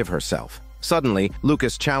to forgive herself. Suddenly,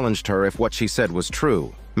 Lucas challenged her if what she said was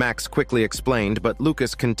true. Max quickly explained, but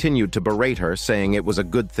Lucas continued to berate her, saying it was a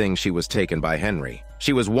good thing she was taken by Henry.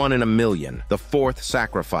 She was 1 in a million, the 4th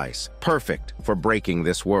sacrifice, perfect for breaking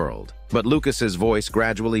this world. But Lucas's voice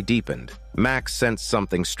gradually deepened. Max sensed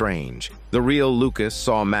something strange. The real Lucas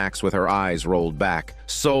saw Max with her eyes rolled back,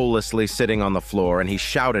 soullessly sitting on the floor, and he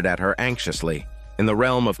shouted at her anxiously. In the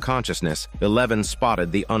realm of consciousness, 11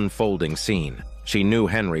 spotted the unfolding scene. She knew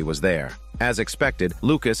Henry was there. As expected,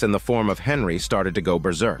 Lucas in the form of Henry started to go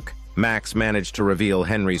berserk. Max managed to reveal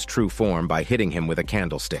Henry's true form by hitting him with a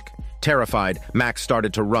candlestick. Terrified, Max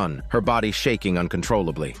started to run, her body shaking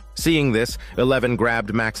uncontrollably. Seeing this, 11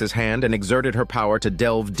 grabbed Max's hand and exerted her power to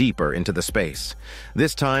delve deeper into the space.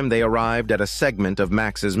 This time they arrived at a segment of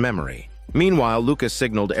Max's memory. Meanwhile, Lucas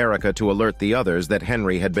signaled Erica to alert the others that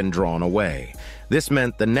Henry had been drawn away. This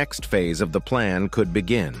meant the next phase of the plan could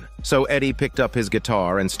begin. So Eddie picked up his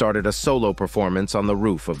guitar and started a solo performance on the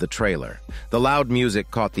roof of the trailer. The loud music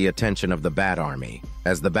caught the attention of the Bat Army.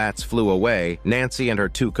 As the bats flew away, Nancy and her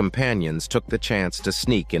 2 companions took the chance to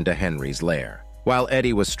sneak into Henry's lair. While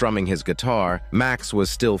Eddie was strumming his guitar, Max was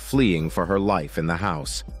still fleeing for her life in the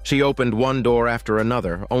house. She opened one door after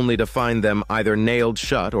another, only to find them either nailed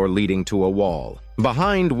shut or leading to a wall.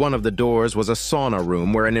 Behind one of the doors was a sauna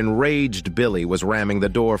room where an enraged Billy was ramming the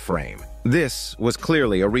door frame. This was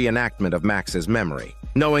clearly a reenactment of Max's memory.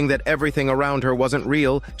 Knowing that everything around her wasn't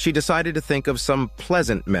real, she decided to think of some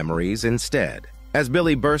pleasant memories instead. As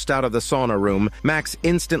Billy burst out of the sauna room, Max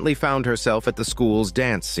instantly found herself at the school's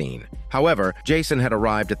dance scene. However, Jason had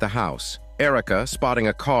arrived at the house. Erica, spotting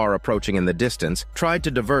a car approaching in the distance, tried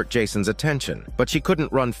to divert Jason's attention, but she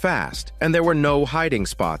couldn't run fast, and there were no hiding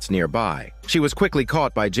spots nearby. She was quickly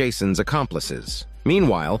caught by Jason's accomplices.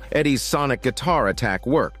 Meanwhile, Eddie's sonic guitar attack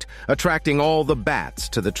worked, attracting all the bats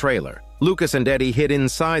to the trailer. Lucas and Eddie hid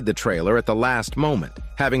inside the trailer at the last moment.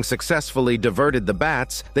 Having successfully diverted the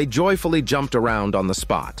bats, they joyfully jumped around on the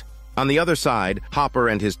spot. On the other side, Hopper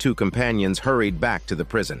and his 2 companions hurried back to the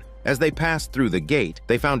prison. As they passed through the gate,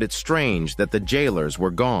 they found it strange that the jailers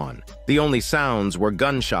were gone. The only sounds were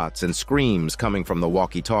gunshots and screams coming from the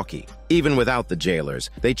walkie-talkie. Even without the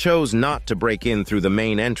jailers, they chose not to break in through the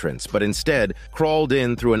main entrance, but instead crawled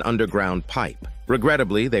in through an underground pipe.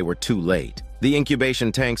 Regrettably, they were too late. The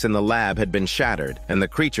incubation tanks in the lab had been shattered, and the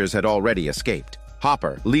creatures had already escaped.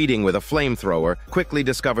 Hopper, leading with a flamethrower, quickly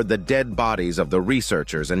discovered the dead bodies of the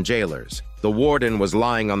researchers and jailers. The warden was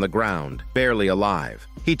lying on the ground, barely alive.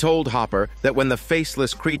 He told Hopper that when the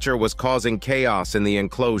faceless creature was causing chaos in the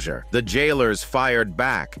enclosure, the jailers fired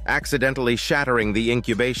back, accidentally shattering the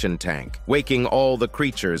incubation tank, waking all the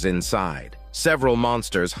creatures inside. Several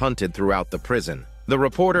monsters hunted throughout the prison. The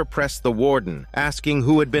reporter pressed the warden, asking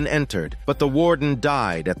who had been entered, but the warden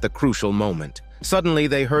died at the crucial moment. Suddenly,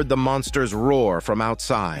 they heard the monsters roar from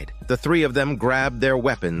outside. The 3 of them grabbed their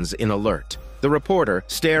weapons in alert. The reporter,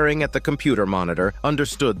 staring at the computer monitor,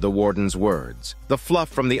 understood the warden's words. The fluff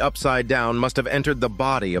from the upside down must have entered the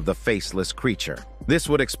body of the faceless creature. This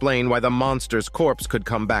would explain why the monster's corpse could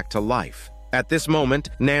come back to life. At this moment,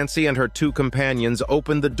 Nancy and her 2 companions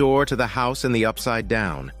opened the door to the house in the upside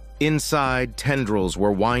down. Inside, tendrils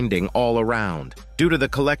were winding all around. Due to the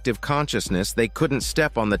collective consciousness, they couldn't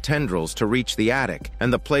step on the tendrils to reach the attic,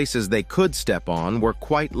 and the places they could step on were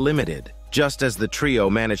quite limited. Just as the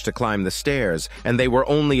trio managed to climb the stairs, and they were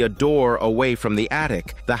only a door away from the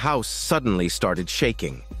attic, the house suddenly started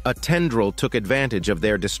shaking. A tendril took advantage of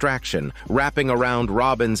their distraction, wrapping around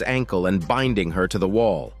Robin's ankle and binding her to the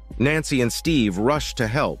wall. Nancy and Steve rushed to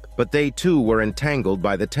help, but they too were entangled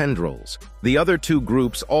by the tendrils. The other 2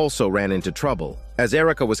 groups also ran into trouble. As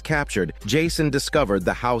Erica was captured, Jason discovered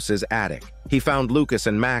the house's attic. He found Lucas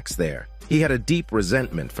and Max there. He had a deep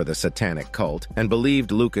resentment for the satanic cult and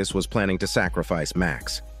believed Lucas was planning to sacrifice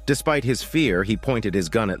Max. Despite his fear, he pointed his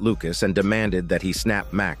gun at Lucas and demanded that he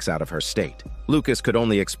snap Max out of her state. Lucas could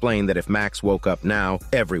only explain that if Max woke up now,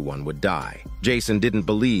 everyone would die. Jason didn't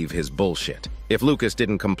believe his bullshit. If Lucas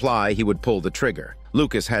didn't comply, he would pull the trigger.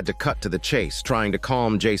 Lucas had to cut to the chase, trying to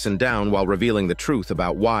calm Jason down while revealing the truth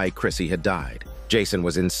about why Chrissy had died. Jason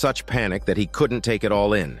was in such panic that he couldn't take it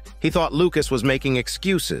all in. He thought Lucas was making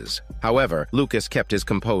excuses. However, Lucas kept his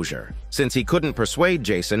composure. Since he couldn't persuade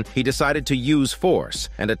Jason, he decided to use force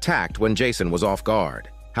and attacked when Jason was off guard.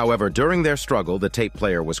 However, during their struggle, the tape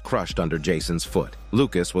player was crushed under Jason's foot.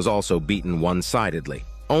 Lucas was also beaten one-sidedly.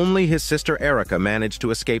 Only his sister Erica managed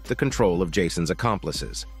to escape the control of Jason's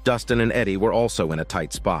accomplices. Dustin and Eddie were also in a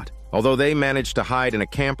tight spot. Although they managed to hide in a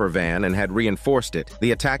camper van and had reinforced it,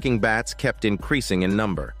 the attacking bats kept increasing in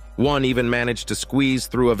number. One even managed to squeeze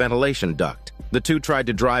through a ventilation duct. The two tried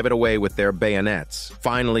to drive it away with their bayonets,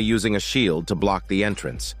 finally using a shield to block the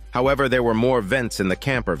entrance. However, there were more vents in the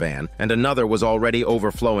camper van, and another was already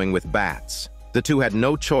overflowing with bats. The two had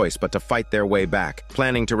no choice but to fight their way back,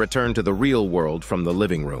 planning to return to the real world from the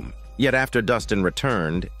living room. Yet after Dustin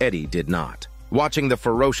returned, Eddie did not. Watching the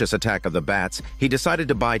ferocious attack of the bats, he decided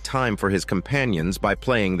to buy time for his companions by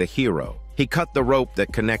playing the hero. He cut the rope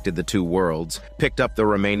that connected the two worlds, picked up the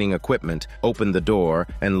remaining equipment, opened the door,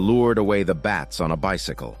 and lured away the bats on a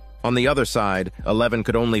bicycle. On the other side, Eleven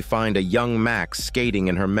could only find a young Max skating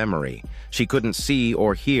in her memory. She couldn't see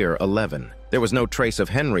or hear Eleven. There was no trace of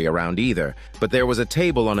Henry around either, but there was a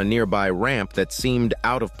table on a nearby ramp that seemed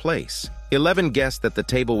out of place. Eleven guessed that the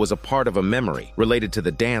table was a part of a memory related to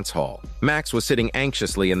the dance hall. Max was sitting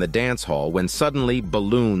anxiously in the dance hall when suddenly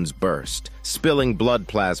balloons burst. Spilling blood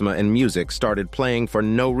plasma and music started playing for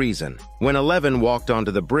no reason. When Eleven walked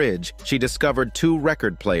onto the bridge, she discovered two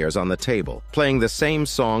record players on the table, playing the same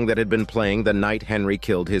song that had been playing the night Henry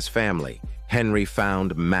killed his family. Henry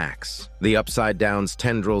found Max. The Upside Down's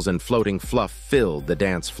tendrils and floating fluff filled the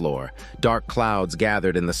dance floor. Dark clouds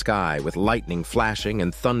gathered in the sky, with lightning flashing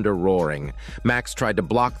and thunder roaring. Max tried to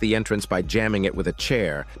block the entrance by jamming it with a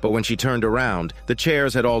chair, but when she turned around, the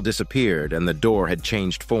chairs had all disappeared and the door had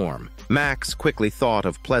changed form. Max quickly thought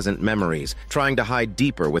of pleasant memories, trying to hide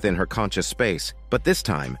deeper within her conscious space. But this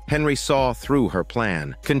time, Henry saw through her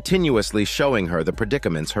plan, continuously showing her the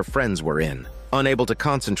predicaments her friends were in. Unable to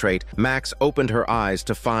concentrate, Max opened her eyes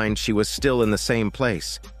to find she was still in the same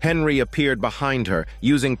place. Henry appeared behind her,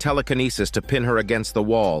 using telekinesis to pin her against the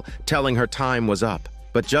wall, telling her time was up.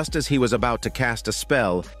 But just as he was about to cast a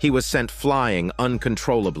spell, he was sent flying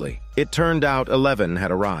uncontrollably. It turned out Eleven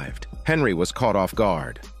had arrived. Henry was caught off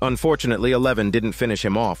guard. Unfortunately, Eleven didn't finish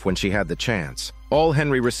him off when she had the chance. All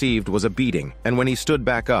Henry received was a beating, and when he stood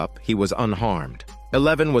back up, he was unharmed.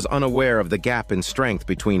 Eleven was unaware of the gap in strength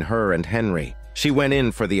between her and Henry. She went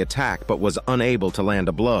in for the attack but was unable to land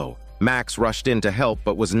a blow. Max rushed in to help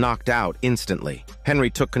but was knocked out instantly. Henry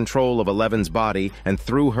took control of Eleven's body and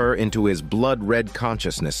threw her into his blood-red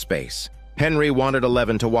consciousness space. Henry wanted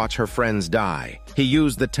Eleven to watch her friends die. He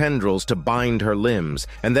used the tendrils to bind her limbs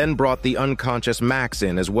and then brought the unconscious Max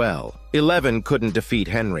in as well. Eleven couldn't defeat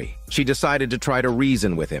Henry. She decided to try to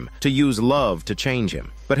reason with him, to use love to change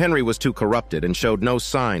him. But Henry was too corrupted and showed no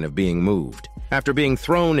sign of being moved. After being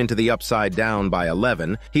thrown into the Upside Down by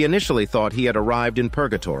Eleven, he initially thought he had arrived in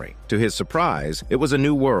purgatory. To his surprise, it was a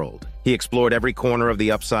new world. He explored every corner of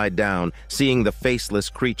the Upside Down, seeing the faceless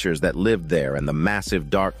creatures that lived there and the massive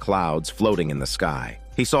dark clouds floating in the sky.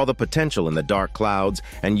 He saw the potential in the dark clouds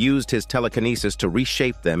and used his telekinesis to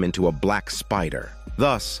reshape them into a black spider.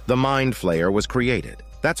 Thus, the Mind Flayer was created.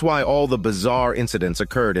 That's why all the bizarre incidents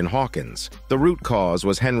occurred in Hawkins. The root cause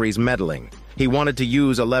was Henry's meddling. He wanted to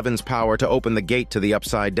use Eleven's power to open the gate to the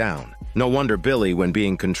Upside Down. No wonder Billy, when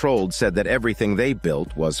being controlled, said that everything they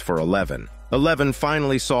built was for Eleven. Eleven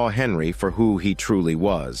finally saw Henry for who he truly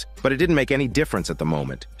was, but it didn't make any difference at the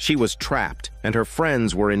moment. She was trapped, and her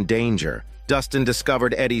friends were in danger. Dustin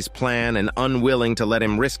discovered Eddie's plan and, unwilling to let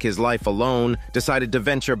him risk his life alone, decided to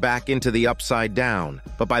venture back into the Upside Down.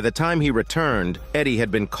 But by the time he returned, Eddie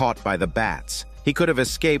had been caught by the bats. He could have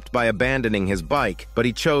escaped by abandoning his bike, but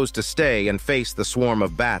he chose to stay and face the swarm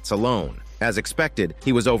of bats alone. As expected,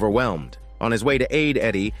 he was overwhelmed. On his way to aid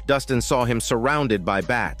Eddie, Dustin saw him surrounded by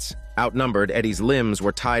bats. Outnumbered, Eddie's limbs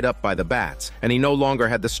were tied up by the bats, and he no longer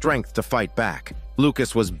had the strength to fight back.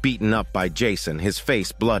 Lucas was beaten up by Jason, his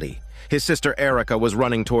face bloody. His sister Erica was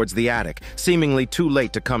running towards the attic, seemingly too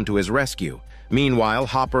late to come to his rescue. Meanwhile,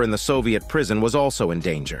 Hopper in the Soviet prison was also in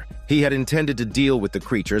danger. He had intended to deal with the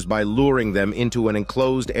creatures by luring them into an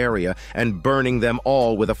enclosed area and burning them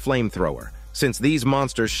all with a flamethrower. Since these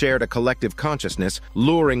monsters shared a collective consciousness,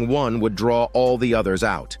 luring one would draw all the others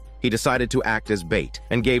out. He decided to act as bait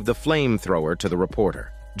and gave the flamethrower to the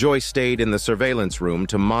reporter. Joyce stayed in the surveillance room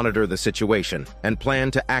to monitor the situation and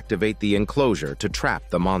planned to activate the enclosure to trap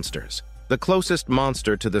the monsters. The closest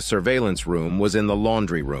monster to the surveillance room was in the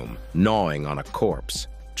laundry room, gnawing on a corpse.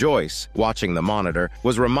 Joyce, watching the monitor,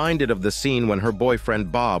 was reminded of the scene when her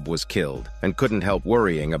boyfriend Bob was killed and couldn't help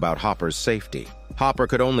worrying about Hopper's safety. Hopper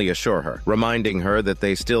could only assure her, reminding her that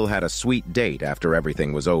they still had a sweet date after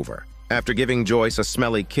everything was over. After giving Joyce a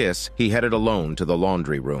smelly kiss, he headed alone to the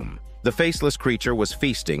laundry room. The faceless creature was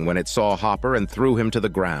feasting when it saw Hopper and threw him to the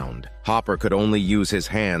ground. Hopper could only use his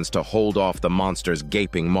hands to hold off the monster's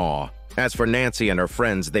gaping maw. As for Nancy and her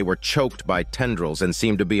friends, they were choked by tendrils and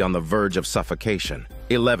seemed to be on the verge of suffocation.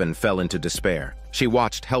 11 fell into despair. She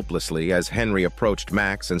watched helplessly as Henry approached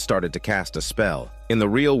Max and started to cast a spell. In the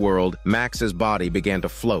real world, Max's body began to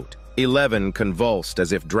float. 11 convulsed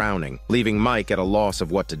as if drowning, leaving Mike at a loss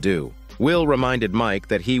of what to do. Will reminded Mike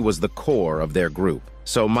that he was the core of their group,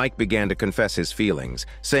 so Mike began to confess his feelings,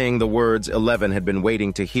 saying the words 11 had been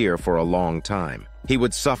waiting to hear for a long time. He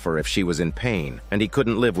would suffer if she was in pain, and he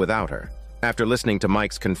couldn't live without her. After listening to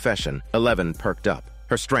Mike's confession, 11 perked up.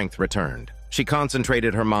 Her strength returned. She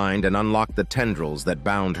concentrated her mind and unlocked the tendrils that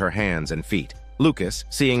bound her hands and feet. Lucas,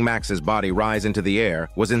 seeing Max's body rise into the air,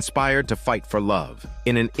 was inspired to fight for love.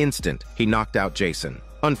 In an instant, he knocked out Jason.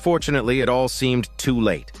 Unfortunately, it all seemed too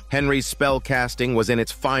late. Henry's spell casting was in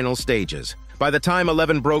its final stages. By the time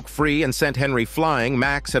 11 broke free and sent Henry flying,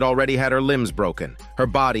 Max had already had her limbs broken. Her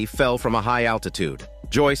body fell from a high altitude.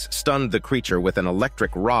 Joyce stunned the creature with an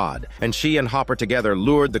electric rod, and she and Hopper together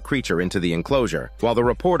lured the creature into the enclosure, while the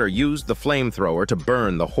reporter used the flamethrower to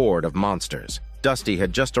burn the horde of monsters. Dusty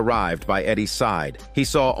had just arrived by Eddie's side. He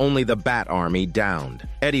saw only the Bat Army downed.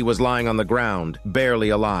 Eddie was lying on the ground, barely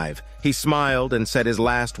alive. He smiled and said his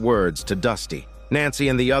last words to Dusty. Nancy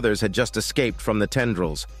and the others had just escaped from the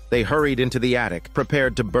tendrils. They hurried into the attic,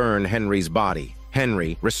 prepared to burn Henry's body.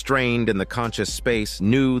 Henry, restrained in the conscious space,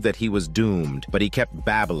 knew that he was doomed, but he kept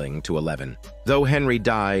babbling to 11. Though Henry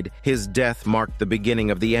died, his death marked the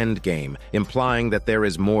beginning of the endgame, implying that there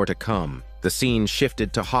is more to come. The scene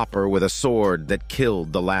shifted to Hopper with a sword that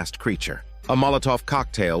killed the last creature. A Molotov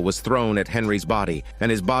cocktail was thrown at Henry's body,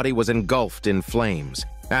 and his body was engulfed in flames.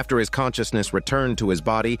 After his consciousness returned to his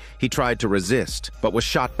body, he tried to resist, but was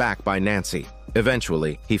shot back by Nancy.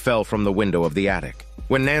 Eventually, he fell from the window of the attic.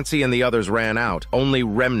 When Nancy and the others ran out, only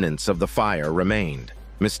remnants of the fire remained.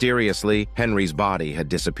 Mysteriously, Henry's body had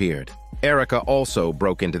disappeared. Erica also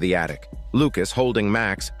broke into the attic. Lucas, holding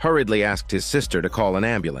Max, hurriedly asked his sister to call an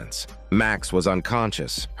ambulance. Max was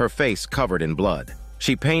unconscious, her face covered in blood.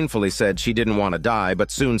 She painfully said she didn't want to die,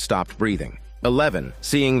 but soon stopped breathing. 11,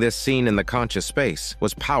 seeing this scene in the conscious space,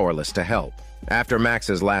 was powerless to help. After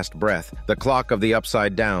Max's last breath, the clock of the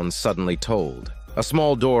Upside Down suddenly tolled. A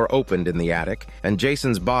small door opened in the attic, and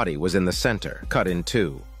Jason's body was in the center, cut in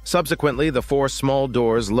two. Subsequently, the 4 small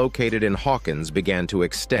doors located in Hawkins began to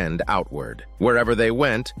extend outward. Wherever they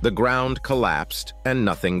went, the ground collapsed and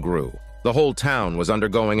nothing grew. The whole town was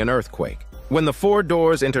undergoing an earthquake. When the 4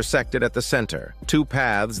 doors intersected at the center, 2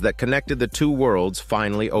 paths that connected the 2 worlds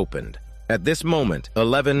finally opened. At this moment,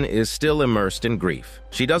 11 is still immersed in grief.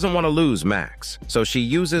 She doesn't want to lose Max, so she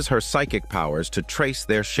uses her psychic powers to trace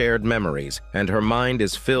their shared memories, and her mind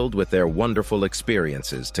is filled with their wonderful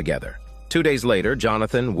experiences together. 2 days later,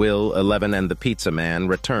 Jonathan, Will, 11, and the pizza man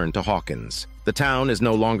return to Hawkins. The town is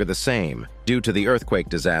no longer the same. Due to the earthquake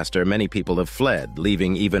disaster, many people have fled,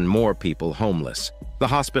 leaving even more people homeless. The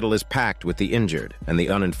hospital is packed with the injured, and the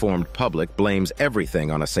uninformed public blames everything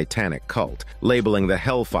on a satanic cult, labeling the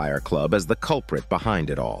Hellfire Club as the culprit behind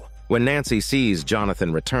it all. When Nancy sees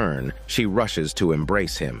Jonathan return, she rushes to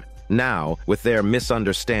embrace him. Now, with their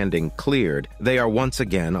misunderstanding cleared, they are once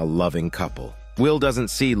again a loving couple. Will doesn't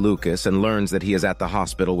see Lucas and learns that he is at the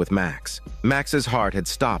hospital with Max. Max's heart had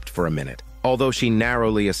stopped for a minute. Although she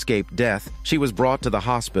narrowly escaped death, she was brought to the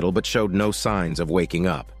hospital but showed no signs of waking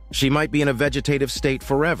up. She might be in a vegetative state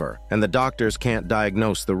forever, and the doctors can't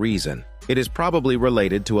diagnose the reason. It is probably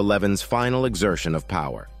related to 11's final exertion of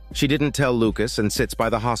power. She didn't tell Lucas and sits by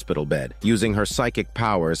the hospital bed, using her psychic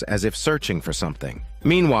powers as if searching for something.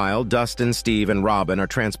 Meanwhile, Dustin, Steve, and Robin are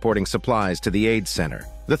transporting supplies to the AIDS center.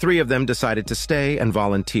 The 3 of them decided to stay and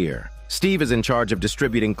volunteer. Steve is in charge of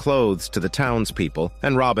distributing clothes to the townspeople,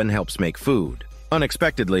 and Robin helps make food.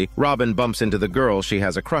 Unexpectedly, Robin bumps into the girl she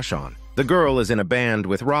has a crush on. The girl is in a band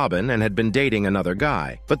with Robin and had been dating another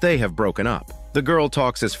guy, but they have broken up. The girl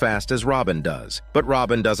talks as fast as Robin does, but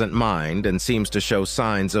Robin doesn't mind and seems to show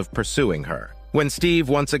signs of pursuing her. When Steve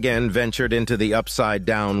once again ventured into the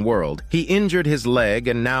upside-down world, he injured his leg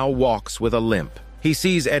and now walks with a limp. He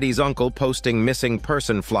sees Eddie's uncle posting missing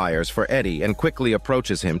person flyers for Eddie and quickly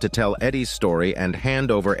approaches him to tell Eddie's story and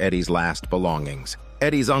hand over Eddie's last belongings.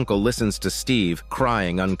 Eddie's uncle listens to Steve,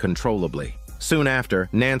 crying uncontrollably. Soon after,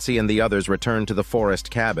 Nancy and the others return to the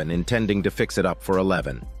forest cabin, intending to fix it up for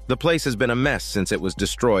 11. The place has been a mess since it was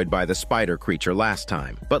destroyed by the spider creature last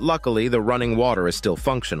time, but luckily the running water is still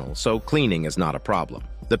functional, so cleaning is not a problem.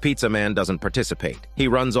 The pizza man doesn't participate. He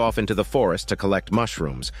runs off into the forest to collect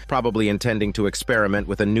mushrooms, probably intending to experiment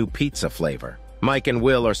with a new pizza flavor. Mike and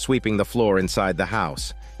Will are sweeping the floor inside the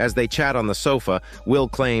house. As they chat on the sofa, Will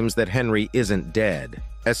claims that Henry isn't dead.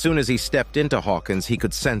 As soon as he stepped into Hawkins, he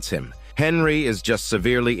could sense him. Henry is just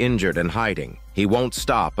severely injured and hiding. He won't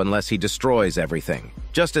stop unless he destroys everything.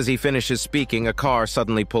 Just as he finishes speaking, a car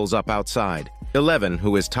suddenly pulls up outside. 11,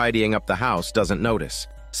 who is tidying up the house, doesn't notice.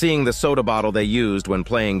 Seeing the soda bottle they used when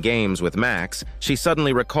playing games with Max, she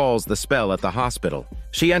suddenly recalls the spell at the hospital.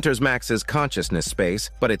 She enters Max's consciousness space,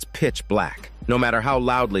 but it's pitch black. No matter how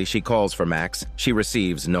loudly she calls for Max, she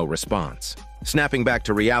receives no response. Snapping back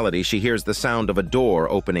to reality, she hears the sound of a door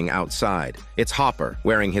opening outside. It's Hopper,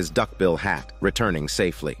 wearing his duckbill hat, returning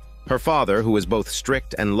safely. Her father, who is both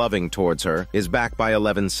strict and loving towards her, is back by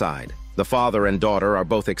 11's side. The father and daughter are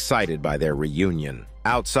both excited by their reunion.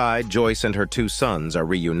 Outside, Joyce and her 2 sons are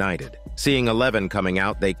reunited. Seeing 11 coming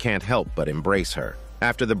out, they can't help but embrace her.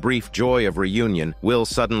 After the brief joy of reunion, Will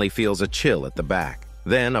suddenly feels a chill at the back.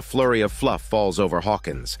 Then a flurry of fluff falls over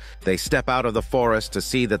Hawkins. They step out of the forest to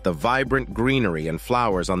see that the vibrant greenery and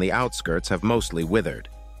flowers on the outskirts have mostly withered.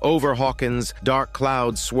 Over Hawkins, dark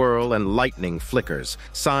clouds swirl and lightning flickers,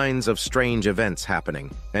 signs of strange events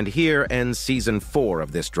happening. And here ends Season 4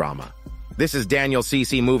 of this drama. This is Daniel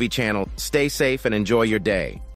CC Movie Channel. Stay safe and enjoy your day.